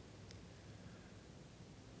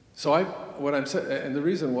 So what I'm saying, and the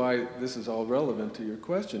reason why this is all relevant to your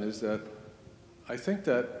question is that I think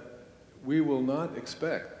that we will not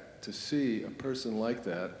expect to see a person like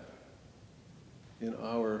that in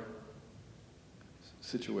our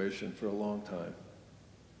situation for a long time,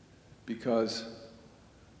 because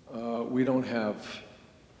we don't have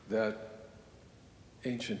that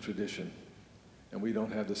ancient tradition, and we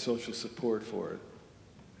don't have the social support for it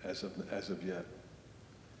as of yet.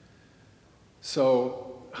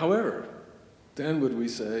 So, however, then would we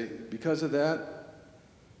say, because of that,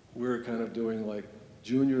 we're kind of doing like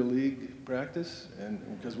junior league practice, and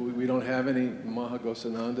because we don't have any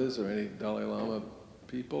Mahaghosanandas or any Dalai Lama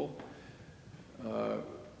people,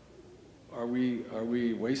 are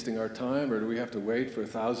we wasting our time, or do we have to wait for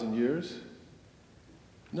 1,000 years?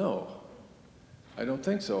 No. I don't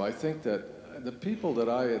think so. I think that the people that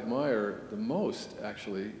I admire the most,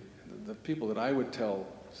 actually, the people that I would tell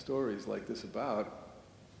stories like this about,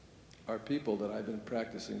 are people that I've been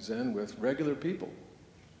practicing Zen with, regular people,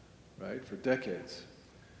 right, for decades,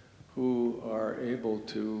 who are able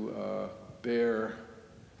to bear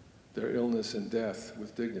their illness and death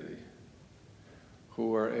with dignity,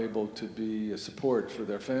 who are able to be a support for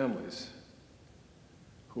their families,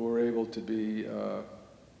 who are able to be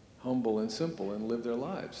humble and simple and live their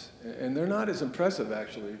lives. And they're not as impressive,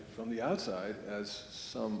 actually, from the outside as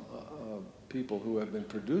some people who have been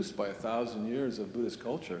produced by 1,000 years of Buddhist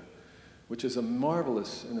culture, which is a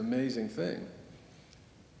marvelous and amazing thing.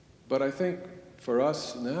 But I think for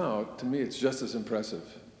us now, to me, it's just as impressive.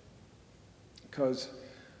 Because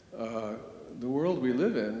the world we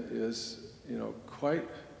live in is, quite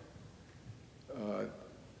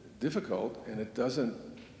difficult, and it doesn't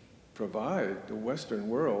provide the Western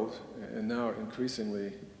world, and now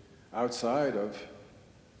increasingly outside of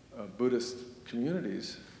Buddhist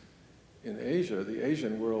communities in Asia, the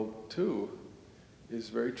Asian world too is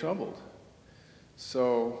very troubled.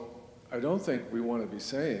 So I don't think we want to be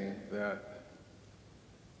saying that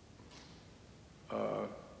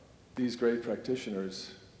these great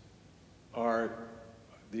practitioners are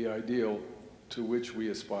the ideal to which we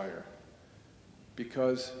aspire,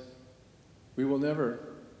 because we will never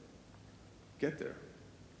get there.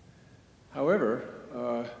 However,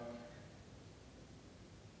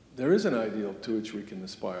 there is an ideal to which we can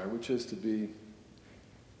aspire, which is to be,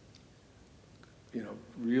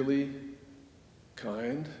 really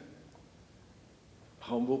kind,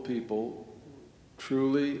 humble people,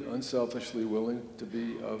 truly, unselfishly willing to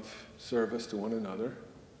be of service to one another.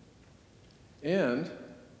 And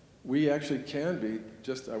we actually can be,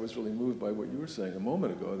 I was really moved by what you were saying a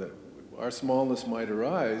moment ago, that our smallness might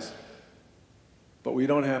arise, but we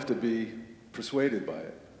don't have to be persuaded by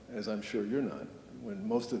it, as I'm sure you're not,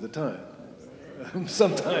 most of the time.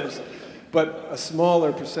 Sometimes, but a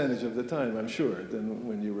smaller percentage of the time, I'm sure, than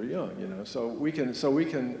when you were young, So we can,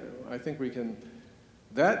 I think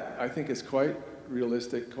is quite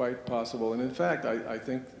realistic, quite possible. And in fact, I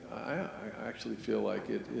actually feel like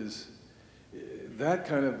it is that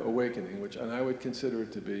kind of awakening, and I would consider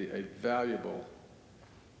it to be a valuable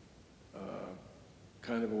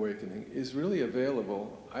kind of awakening, is really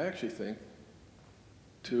available, I actually think,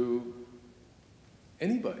 to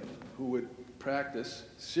anybody who would practice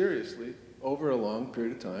seriously over a long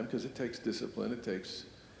period of time, because it takes discipline, it takes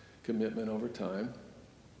commitment over time.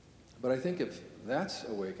 But I think if that's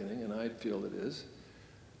awakening, and I feel it is,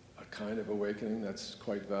 a kind of awakening that's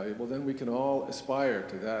quite valuable, then we can all aspire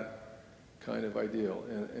to that kind of ideal.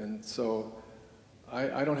 And so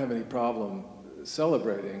I don't have any problem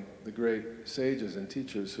celebrating the great sages and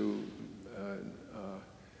teachers who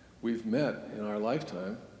we've met in our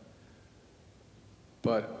lifetime.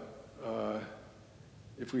 But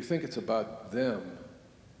if we think it's about them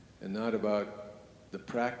and not about the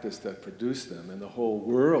practice that produced them and the whole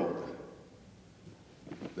world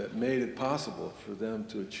that made it possible for them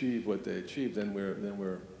to achieve what they achieved, then we're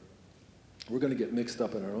going to get mixed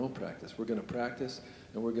up in our own practice. We're going to practice,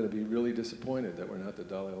 and we're going to be really disappointed that we're not the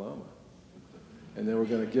Dalai Lama. And then we're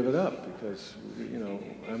going to give it up because,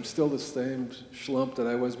 I'm still the same schlump that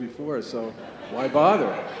I was before, so why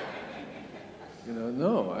bother?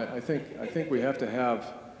 No, I think we have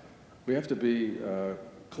to be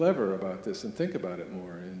clever about this and think about it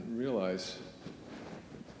more and realize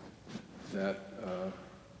that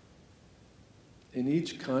in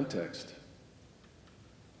each context,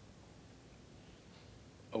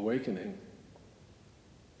 awakening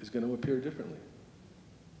is going to appear differently.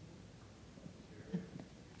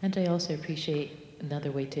 And I also appreciate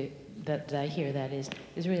another way that I hear that is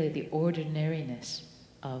really the ordinariness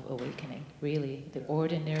of awakening, really, the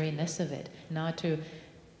ordinariness of it, not to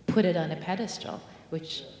put it on a pedestal,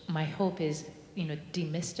 which my hope is,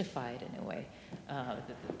 demystified in a way.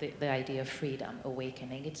 The idea of freedom,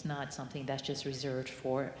 awakening, it's not something that's just reserved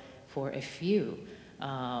for a few,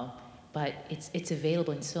 but it's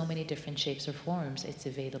available in so many different shapes or forms. It's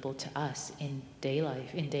available to us in daily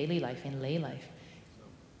life, in lay life.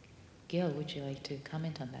 Gil, would you like to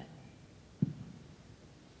comment on that?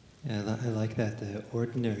 Yeah, I like that, the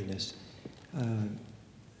ordinariness.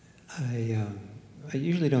 I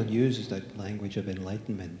usually don't use the language of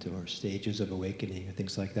enlightenment or stages of awakening or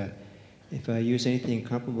things like that. If I use anything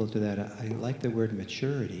comparable to that, I like the word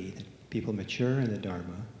maturity, that people mature in the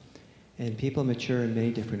Dharma. And people mature in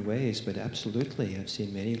many different ways, but absolutely, I've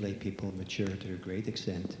seen many lay people mature to a great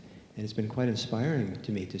extent. And it's been quite inspiring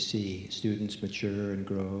to me to see students mature and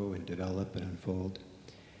grow and develop and unfold.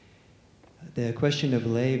 the question of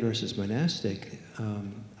lay versus monastic,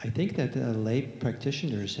 I think that lay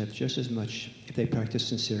practitioners have just as much, if they practice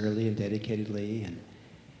sincerely and dedicatedly, and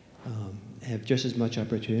have just as much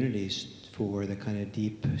opportunities for the kind of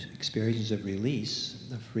deep experiences of release,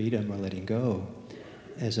 of freedom or letting go,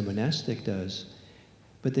 as a monastic does.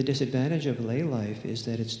 But the disadvantage of lay life is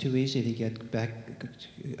that it's too easy to get back,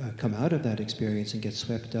 come out of that experience and get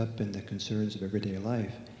swept up in the concerns of everyday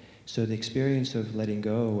life. So the experience of letting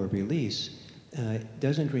go or release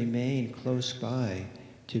doesn't remain close by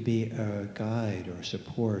to be a guide or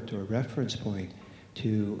support or reference point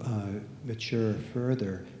to mature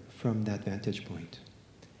further from that vantage point.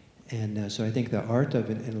 And so I think the art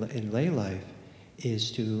of it in lay life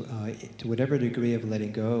is to whatever degree of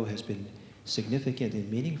letting go has been significant and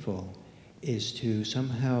meaningful, is to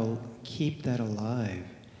somehow keep that alive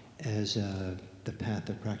as the path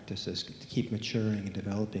of practices, to keep maturing and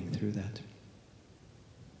developing through that.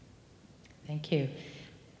 Thank you.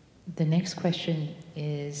 The next question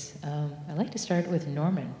is, I'd like to start with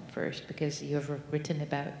Norman first, because you have written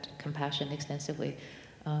about compassion extensively.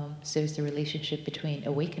 So is the relationship between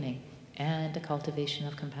awakening and the cultivation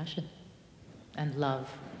of compassion and love,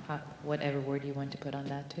 whatever word you want to put on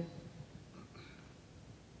that too.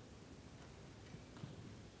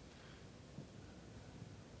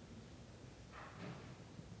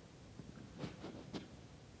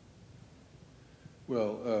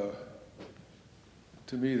 Well,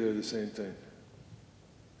 to me, they're the same thing.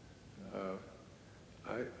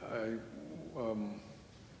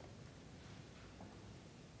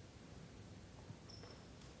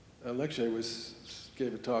 Alexei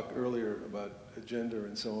gave a talk earlier about gender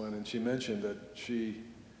and so on, and she mentioned that she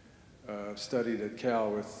studied at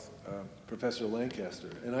Cal with Professor Lancaster,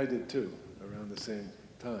 and I did too, around the same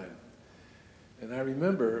time. And I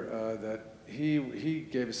remember that he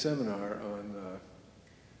gave a seminar on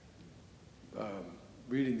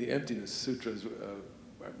reading the Emptiness Sutras.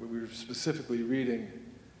 We were specifically reading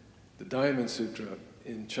the Diamond Sutra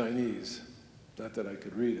in Chinese. Not that I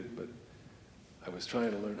could read it, but I was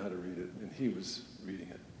trying to learn how to read it, and he was reading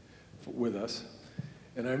it with us.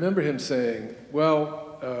 And I remember him saying,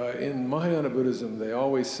 well, in Mahayana Buddhism, they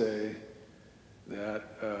always say that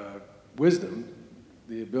wisdom,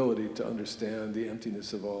 the ability to understand the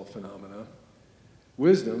emptiness of all phenomena,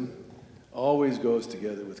 wisdom always goes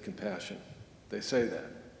together with compassion. They say that.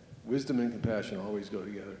 Wisdom and compassion always go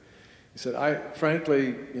together. He said,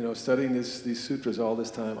 frankly, studying these sutras all this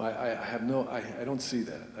time, I don't see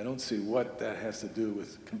that. I don't see what that has to do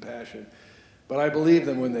with compassion. But I believe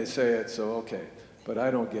them when they say it, so okay. But I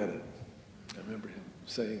don't get it. I remember him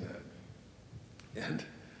saying that. And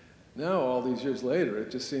now, all these years later,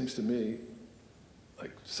 it just seems to me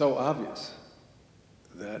like so obvious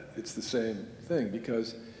that it's the same thing,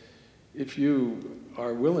 because if you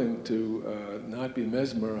are willing to not be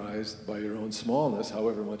mesmerized by your own smallness,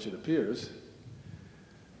 however much it appears,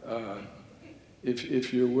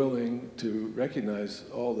 if you're willing to recognize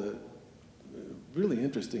all the really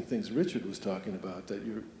interesting things Richard was talking about, that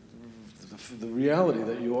the reality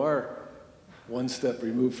that you are one step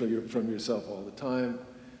removed from yourself all the time,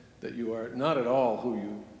 that you are not at all who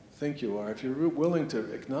you think you are, if you're willing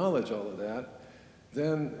to acknowledge all of that,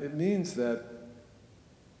 then it means that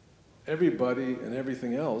everybody and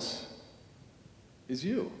everything else is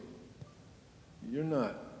you. You're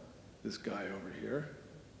not this guy over here,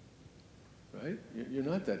 right? You're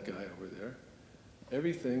not that guy over there.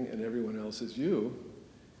 Everything and everyone else is you.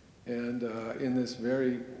 And in this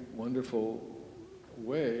very wonderful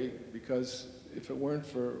way, because if it weren't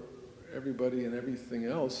for everybody and everything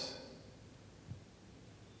else,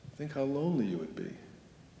 think how lonely you would be.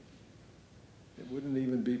 It wouldn't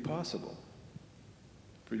even be possible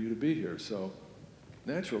for you to be here. So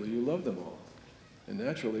naturally, you love them all. And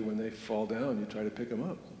naturally, when they fall down, you try to pick them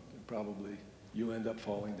up. And probably you end up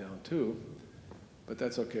falling down too. But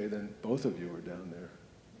that's okay, then both of you are down there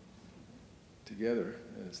together,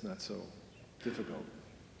 and it's not so difficult.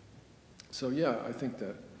 So yeah, I think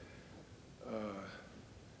that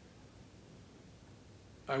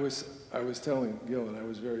I was telling Gil, and I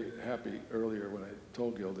was very happy earlier when I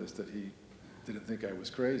told Gil this, that he didn't think I was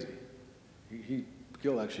crazy.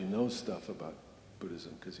 Gil actually knows stuff about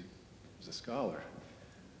Buddhism because he's a scholar.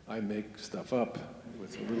 I make stuff up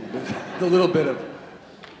with the little bit of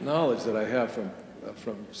knowledge that I have from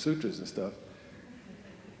sutras and stuff.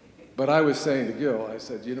 But I was saying to Gil, I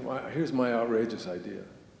said, here's my outrageous idea.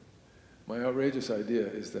 My outrageous idea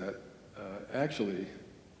is that actually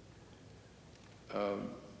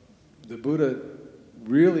the Buddha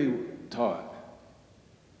really taught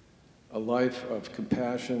a life of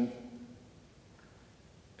compassion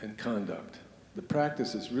and conduct. The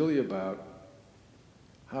practice is really about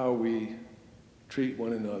how we treat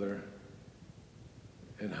one another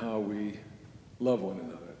and how we love one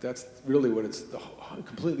another. That's really what it's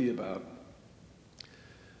completely about.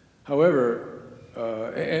 However,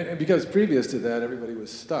 and because previous to that, everybody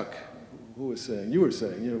was stuck. Who was saying? You were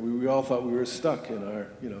saying. You know, we all thought we were stuck in our,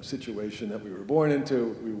 situation that we were born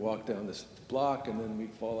into. We walk down this block, and then we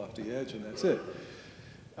fall off the edge, and that's it.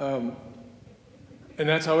 And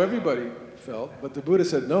that's how everybody felt. But the Buddha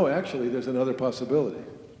said, no, actually, there's another possibility.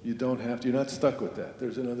 You don't have to. You're not stuck with that.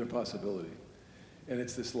 There's another possibility, and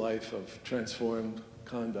it's this life of transformed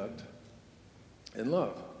conduct and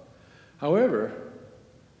love. However,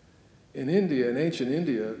 in India, in ancient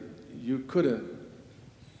India, you couldn't,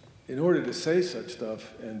 in order to say such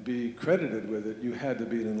stuff and be credited with it, you had to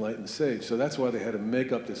be an enlightened sage. So that's why they had to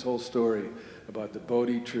make up this whole story about the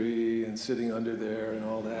Bodhi tree and sitting under there and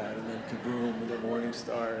all that, and then kaboom, and the morning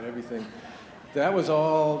star and everything. That was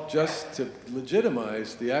all just to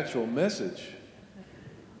legitimize the actual message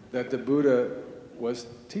that the Buddha was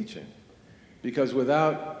teaching. Because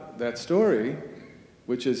without that story,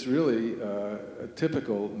 which is really a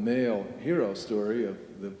typical male hero story of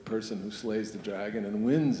the person who slays the dragon and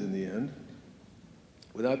wins in the end,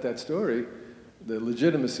 without that story, the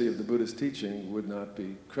legitimacy of the Buddha's teaching would not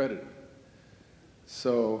be credited.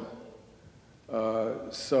 So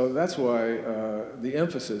that's why the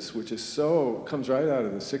emphasis, which is comes right out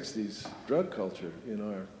of the 60s drug culture in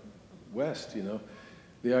our West,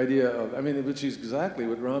 the idea of, which is exactly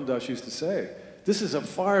what Ram Dass used to say. This is a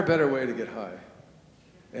far better way to get high,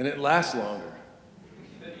 and it lasts longer.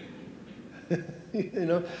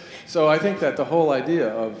 So I think that the whole idea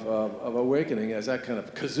of awakening as that kind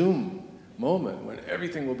of kazoom moment when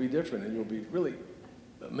everything will be different and you'll be really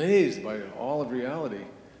amazed by all of reality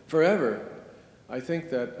forever, I think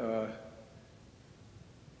that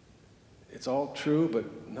it's all true,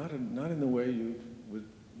 but not in the way you would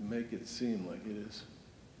make it seem like it is.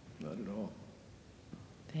 Not at all.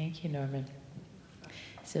 Thank you, Norman.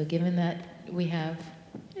 So given that we have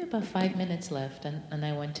about 5 minutes left, and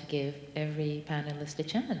I want to give every panelist a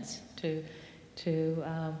chance to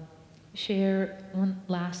share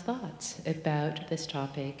last thoughts about this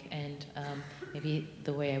topic, and maybe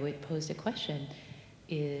the way I would pose the question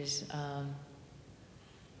is,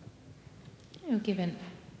 given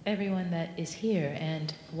everyone that is here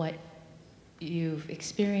and what you've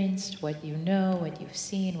experienced, what you know, what you've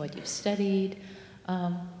seen, what you've studied,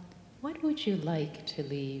 what would you like to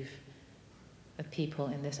leave the people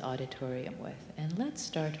in this auditorium with? And let's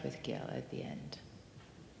start with Gil at the end.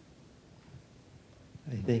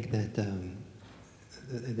 I think that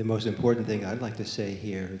the most important thing I'd like to say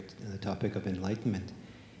here on the topic of enlightenment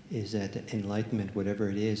is that enlightenment, whatever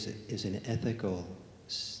it is an ethical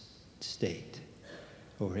state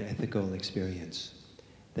or an ethical experience.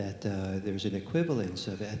 That there's an equivalence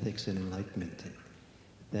of ethics and enlightenment.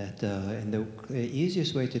 That, and the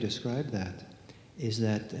easiest way to describe that is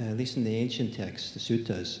that, at least in the ancient texts, the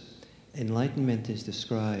suttas, enlightenment is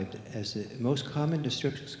described as the most common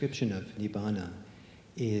description of nibbana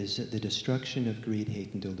is the destruction of greed,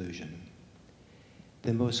 hate, and delusion.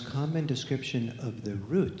 The most common description of the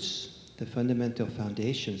roots, the fundamental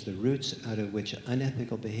foundations, the roots out of which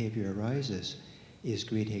unethical behavior arises, is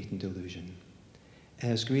greed, hate, and delusion.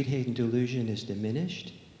 As greed, hate, and delusion is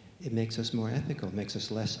diminished, it makes us more ethical, makes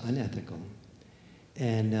us less unethical.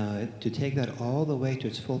 And to take that all the way to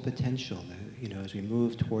its full potential, as we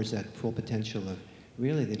move towards that full potential of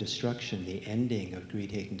really the destruction, the ending of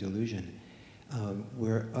greed, hate, and delusion,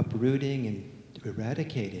 we're uprooting and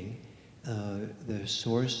eradicating the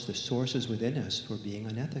sources within us for being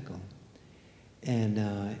unethical.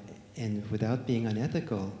 And without being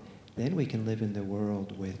unethical, then we can live in the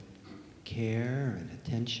world with care and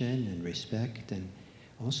attention and respect, and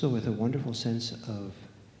also with a wonderful sense of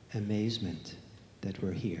amazement that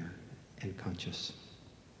we're here and conscious.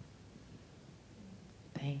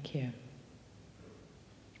 Thank you.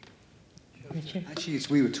 Richard? Actually, as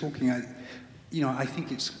we were talking, I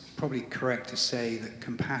think it's probably correct to say that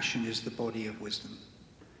compassion is the body of wisdom.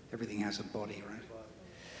 Everything has a body,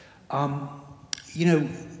 right?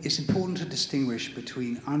 It's important to distinguish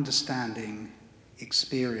between understanding,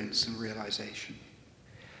 experience, and realization.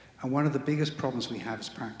 And one of the biggest problems we have as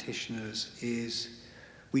practitioners is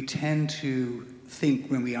we tend to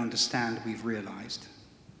think when we understand we've realized.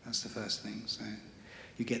 That's the first thing. So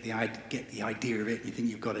you get the idea of it, you think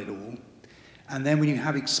you've got it all. And then when you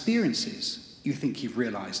have experiences, you think you've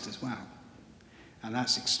realized as well. And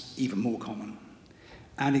that's even more common.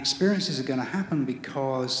 And experiences are going to happen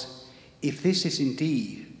because if this is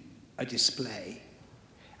indeed a display,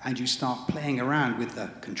 and you start playing around with the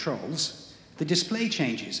controls, the display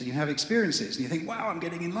changes and you have experiences and you think, wow, I'm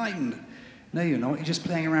getting enlightened. No, you're not. You're just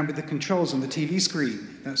playing around with the controls on the TV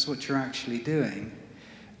screen. That's what you're actually doing.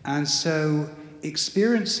 And so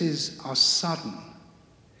experiences are sudden,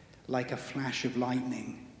 like a flash of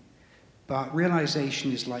lightning. But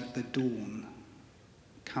realization is like the dawn,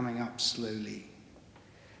 coming up slowly.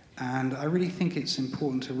 And I really think it's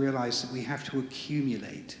important to realize that we have to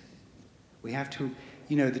accumulate. We have to,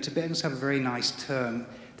 you know, the Tibetans have a very nice term.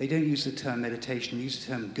 They don't use the term meditation, they use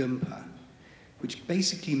the term gumpa, which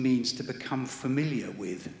basically means to become familiar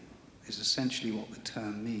with, is essentially what the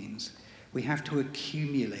term means. We have to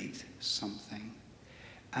accumulate something.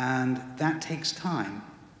 And that takes time.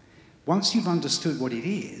 Once you've understood what it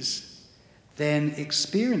is, then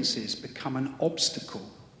experiences become an obstacle.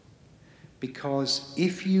 Because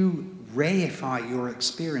if you reify your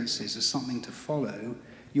experiences as something to follow,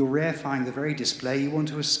 you're reifying the very display you want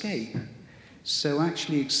to escape. So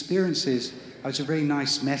actually experiences, it's a very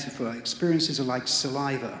nice metaphor, experiences are like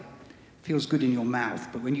saliva. It feels good in your mouth,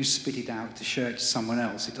 but when you spit it out to show it to someone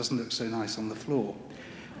else, it doesn't look so nice on the floor.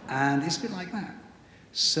 And it's a bit like that.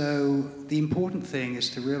 So the important thing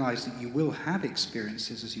is to realize that you will have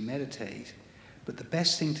experiences as you meditate, but the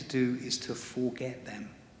best thing to do is to forget them.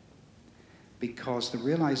 Because the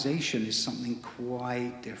realization is something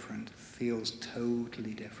quite different, feels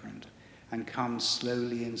totally different, and comes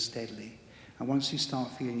slowly and steadily. And once you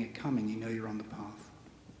start feeling it coming, you know you're on the path.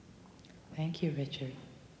 Thank you, Richard.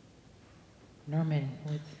 Norman,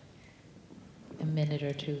 with a minute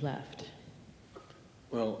or two left.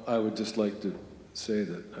 Well, I would just like to say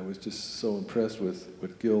that I was just so impressed with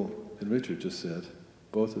what Gil and Richard just said,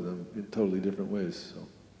 both of them in totally different ways. So,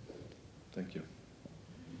 thank you.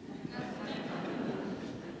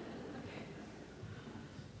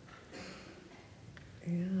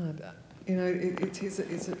 Yeah, you know,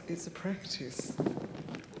 it's a practice.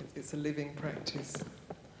 It's a living practice.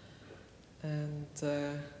 And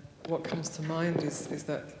what comes to mind is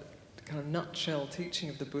that kind of nutshell teaching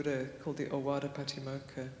of the Buddha called the Ovada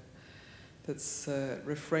Patimokkha. That's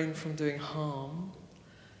refrain from doing harm,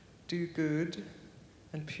 do good,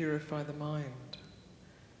 and purify the mind.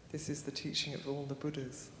 This is the teaching of all the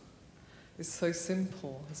Buddhas. It's so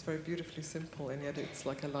simple, it's very beautifully simple, and yet it's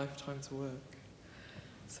like a lifetime's work.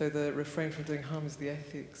 So the refrain from doing harm is the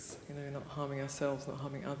ethics, you know, not harming ourselves, not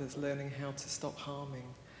harming others, learning how to stop harming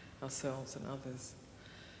ourselves and others.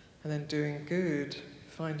 And then doing good,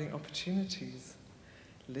 finding opportunities,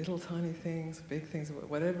 little tiny things, big things,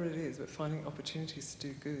 whatever it is, but finding opportunities to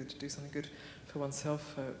do good, to do something good for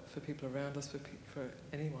oneself, for people around us, for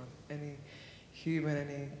anyone, any human,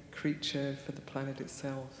 any creature, for the planet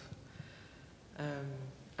itself.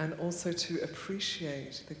 And also to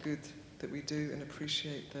appreciate the good that we do and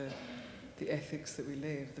appreciate the ethics that we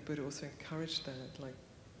live. The Buddha also encouraged that, like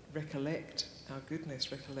recollect our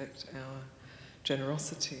goodness, recollect our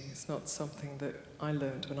generosity. It's not something that I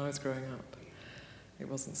learned when I was growing up. It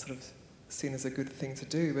wasn't sort of seen as a good thing to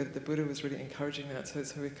do, but the Buddha was really encouraging that. So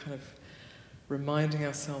we're kind of reminding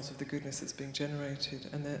ourselves of the goodness that's being generated,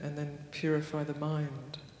 and then purify the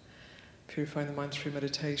mind. Purifying the mind through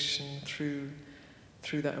meditation, through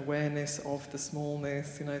that awareness of the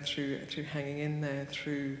smallness, you know, through hanging in there,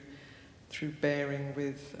 through bearing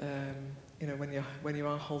with, you know, when you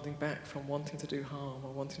are holding back from wanting to do harm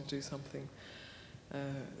or wanting to do something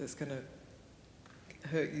that's going to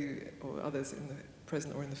hurt you or others in the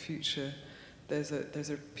present or in the future, there's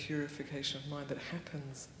a purification of mind that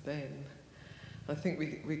happens then. I think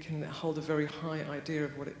we can hold a very high idea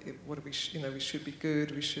of what we should be good,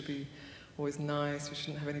 we should be always nice, we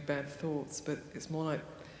shouldn't have any bad thoughts, but it's more like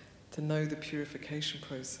to know the purification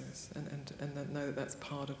process and know that that's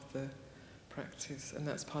part of the practice, and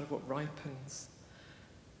that's part of what ripens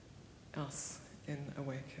us in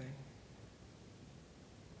awakening.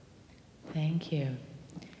 Thank you.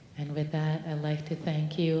 And with that, I'd like to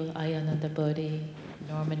thank you, Ayya Anandabodhi,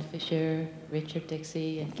 Norman Fischer, Richard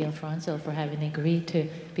Dixey, and Gil Fronsdal for having agreed to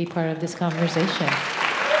be part of this conversation.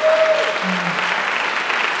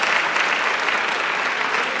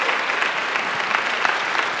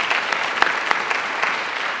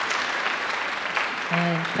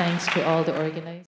 And thanks to all the organizers.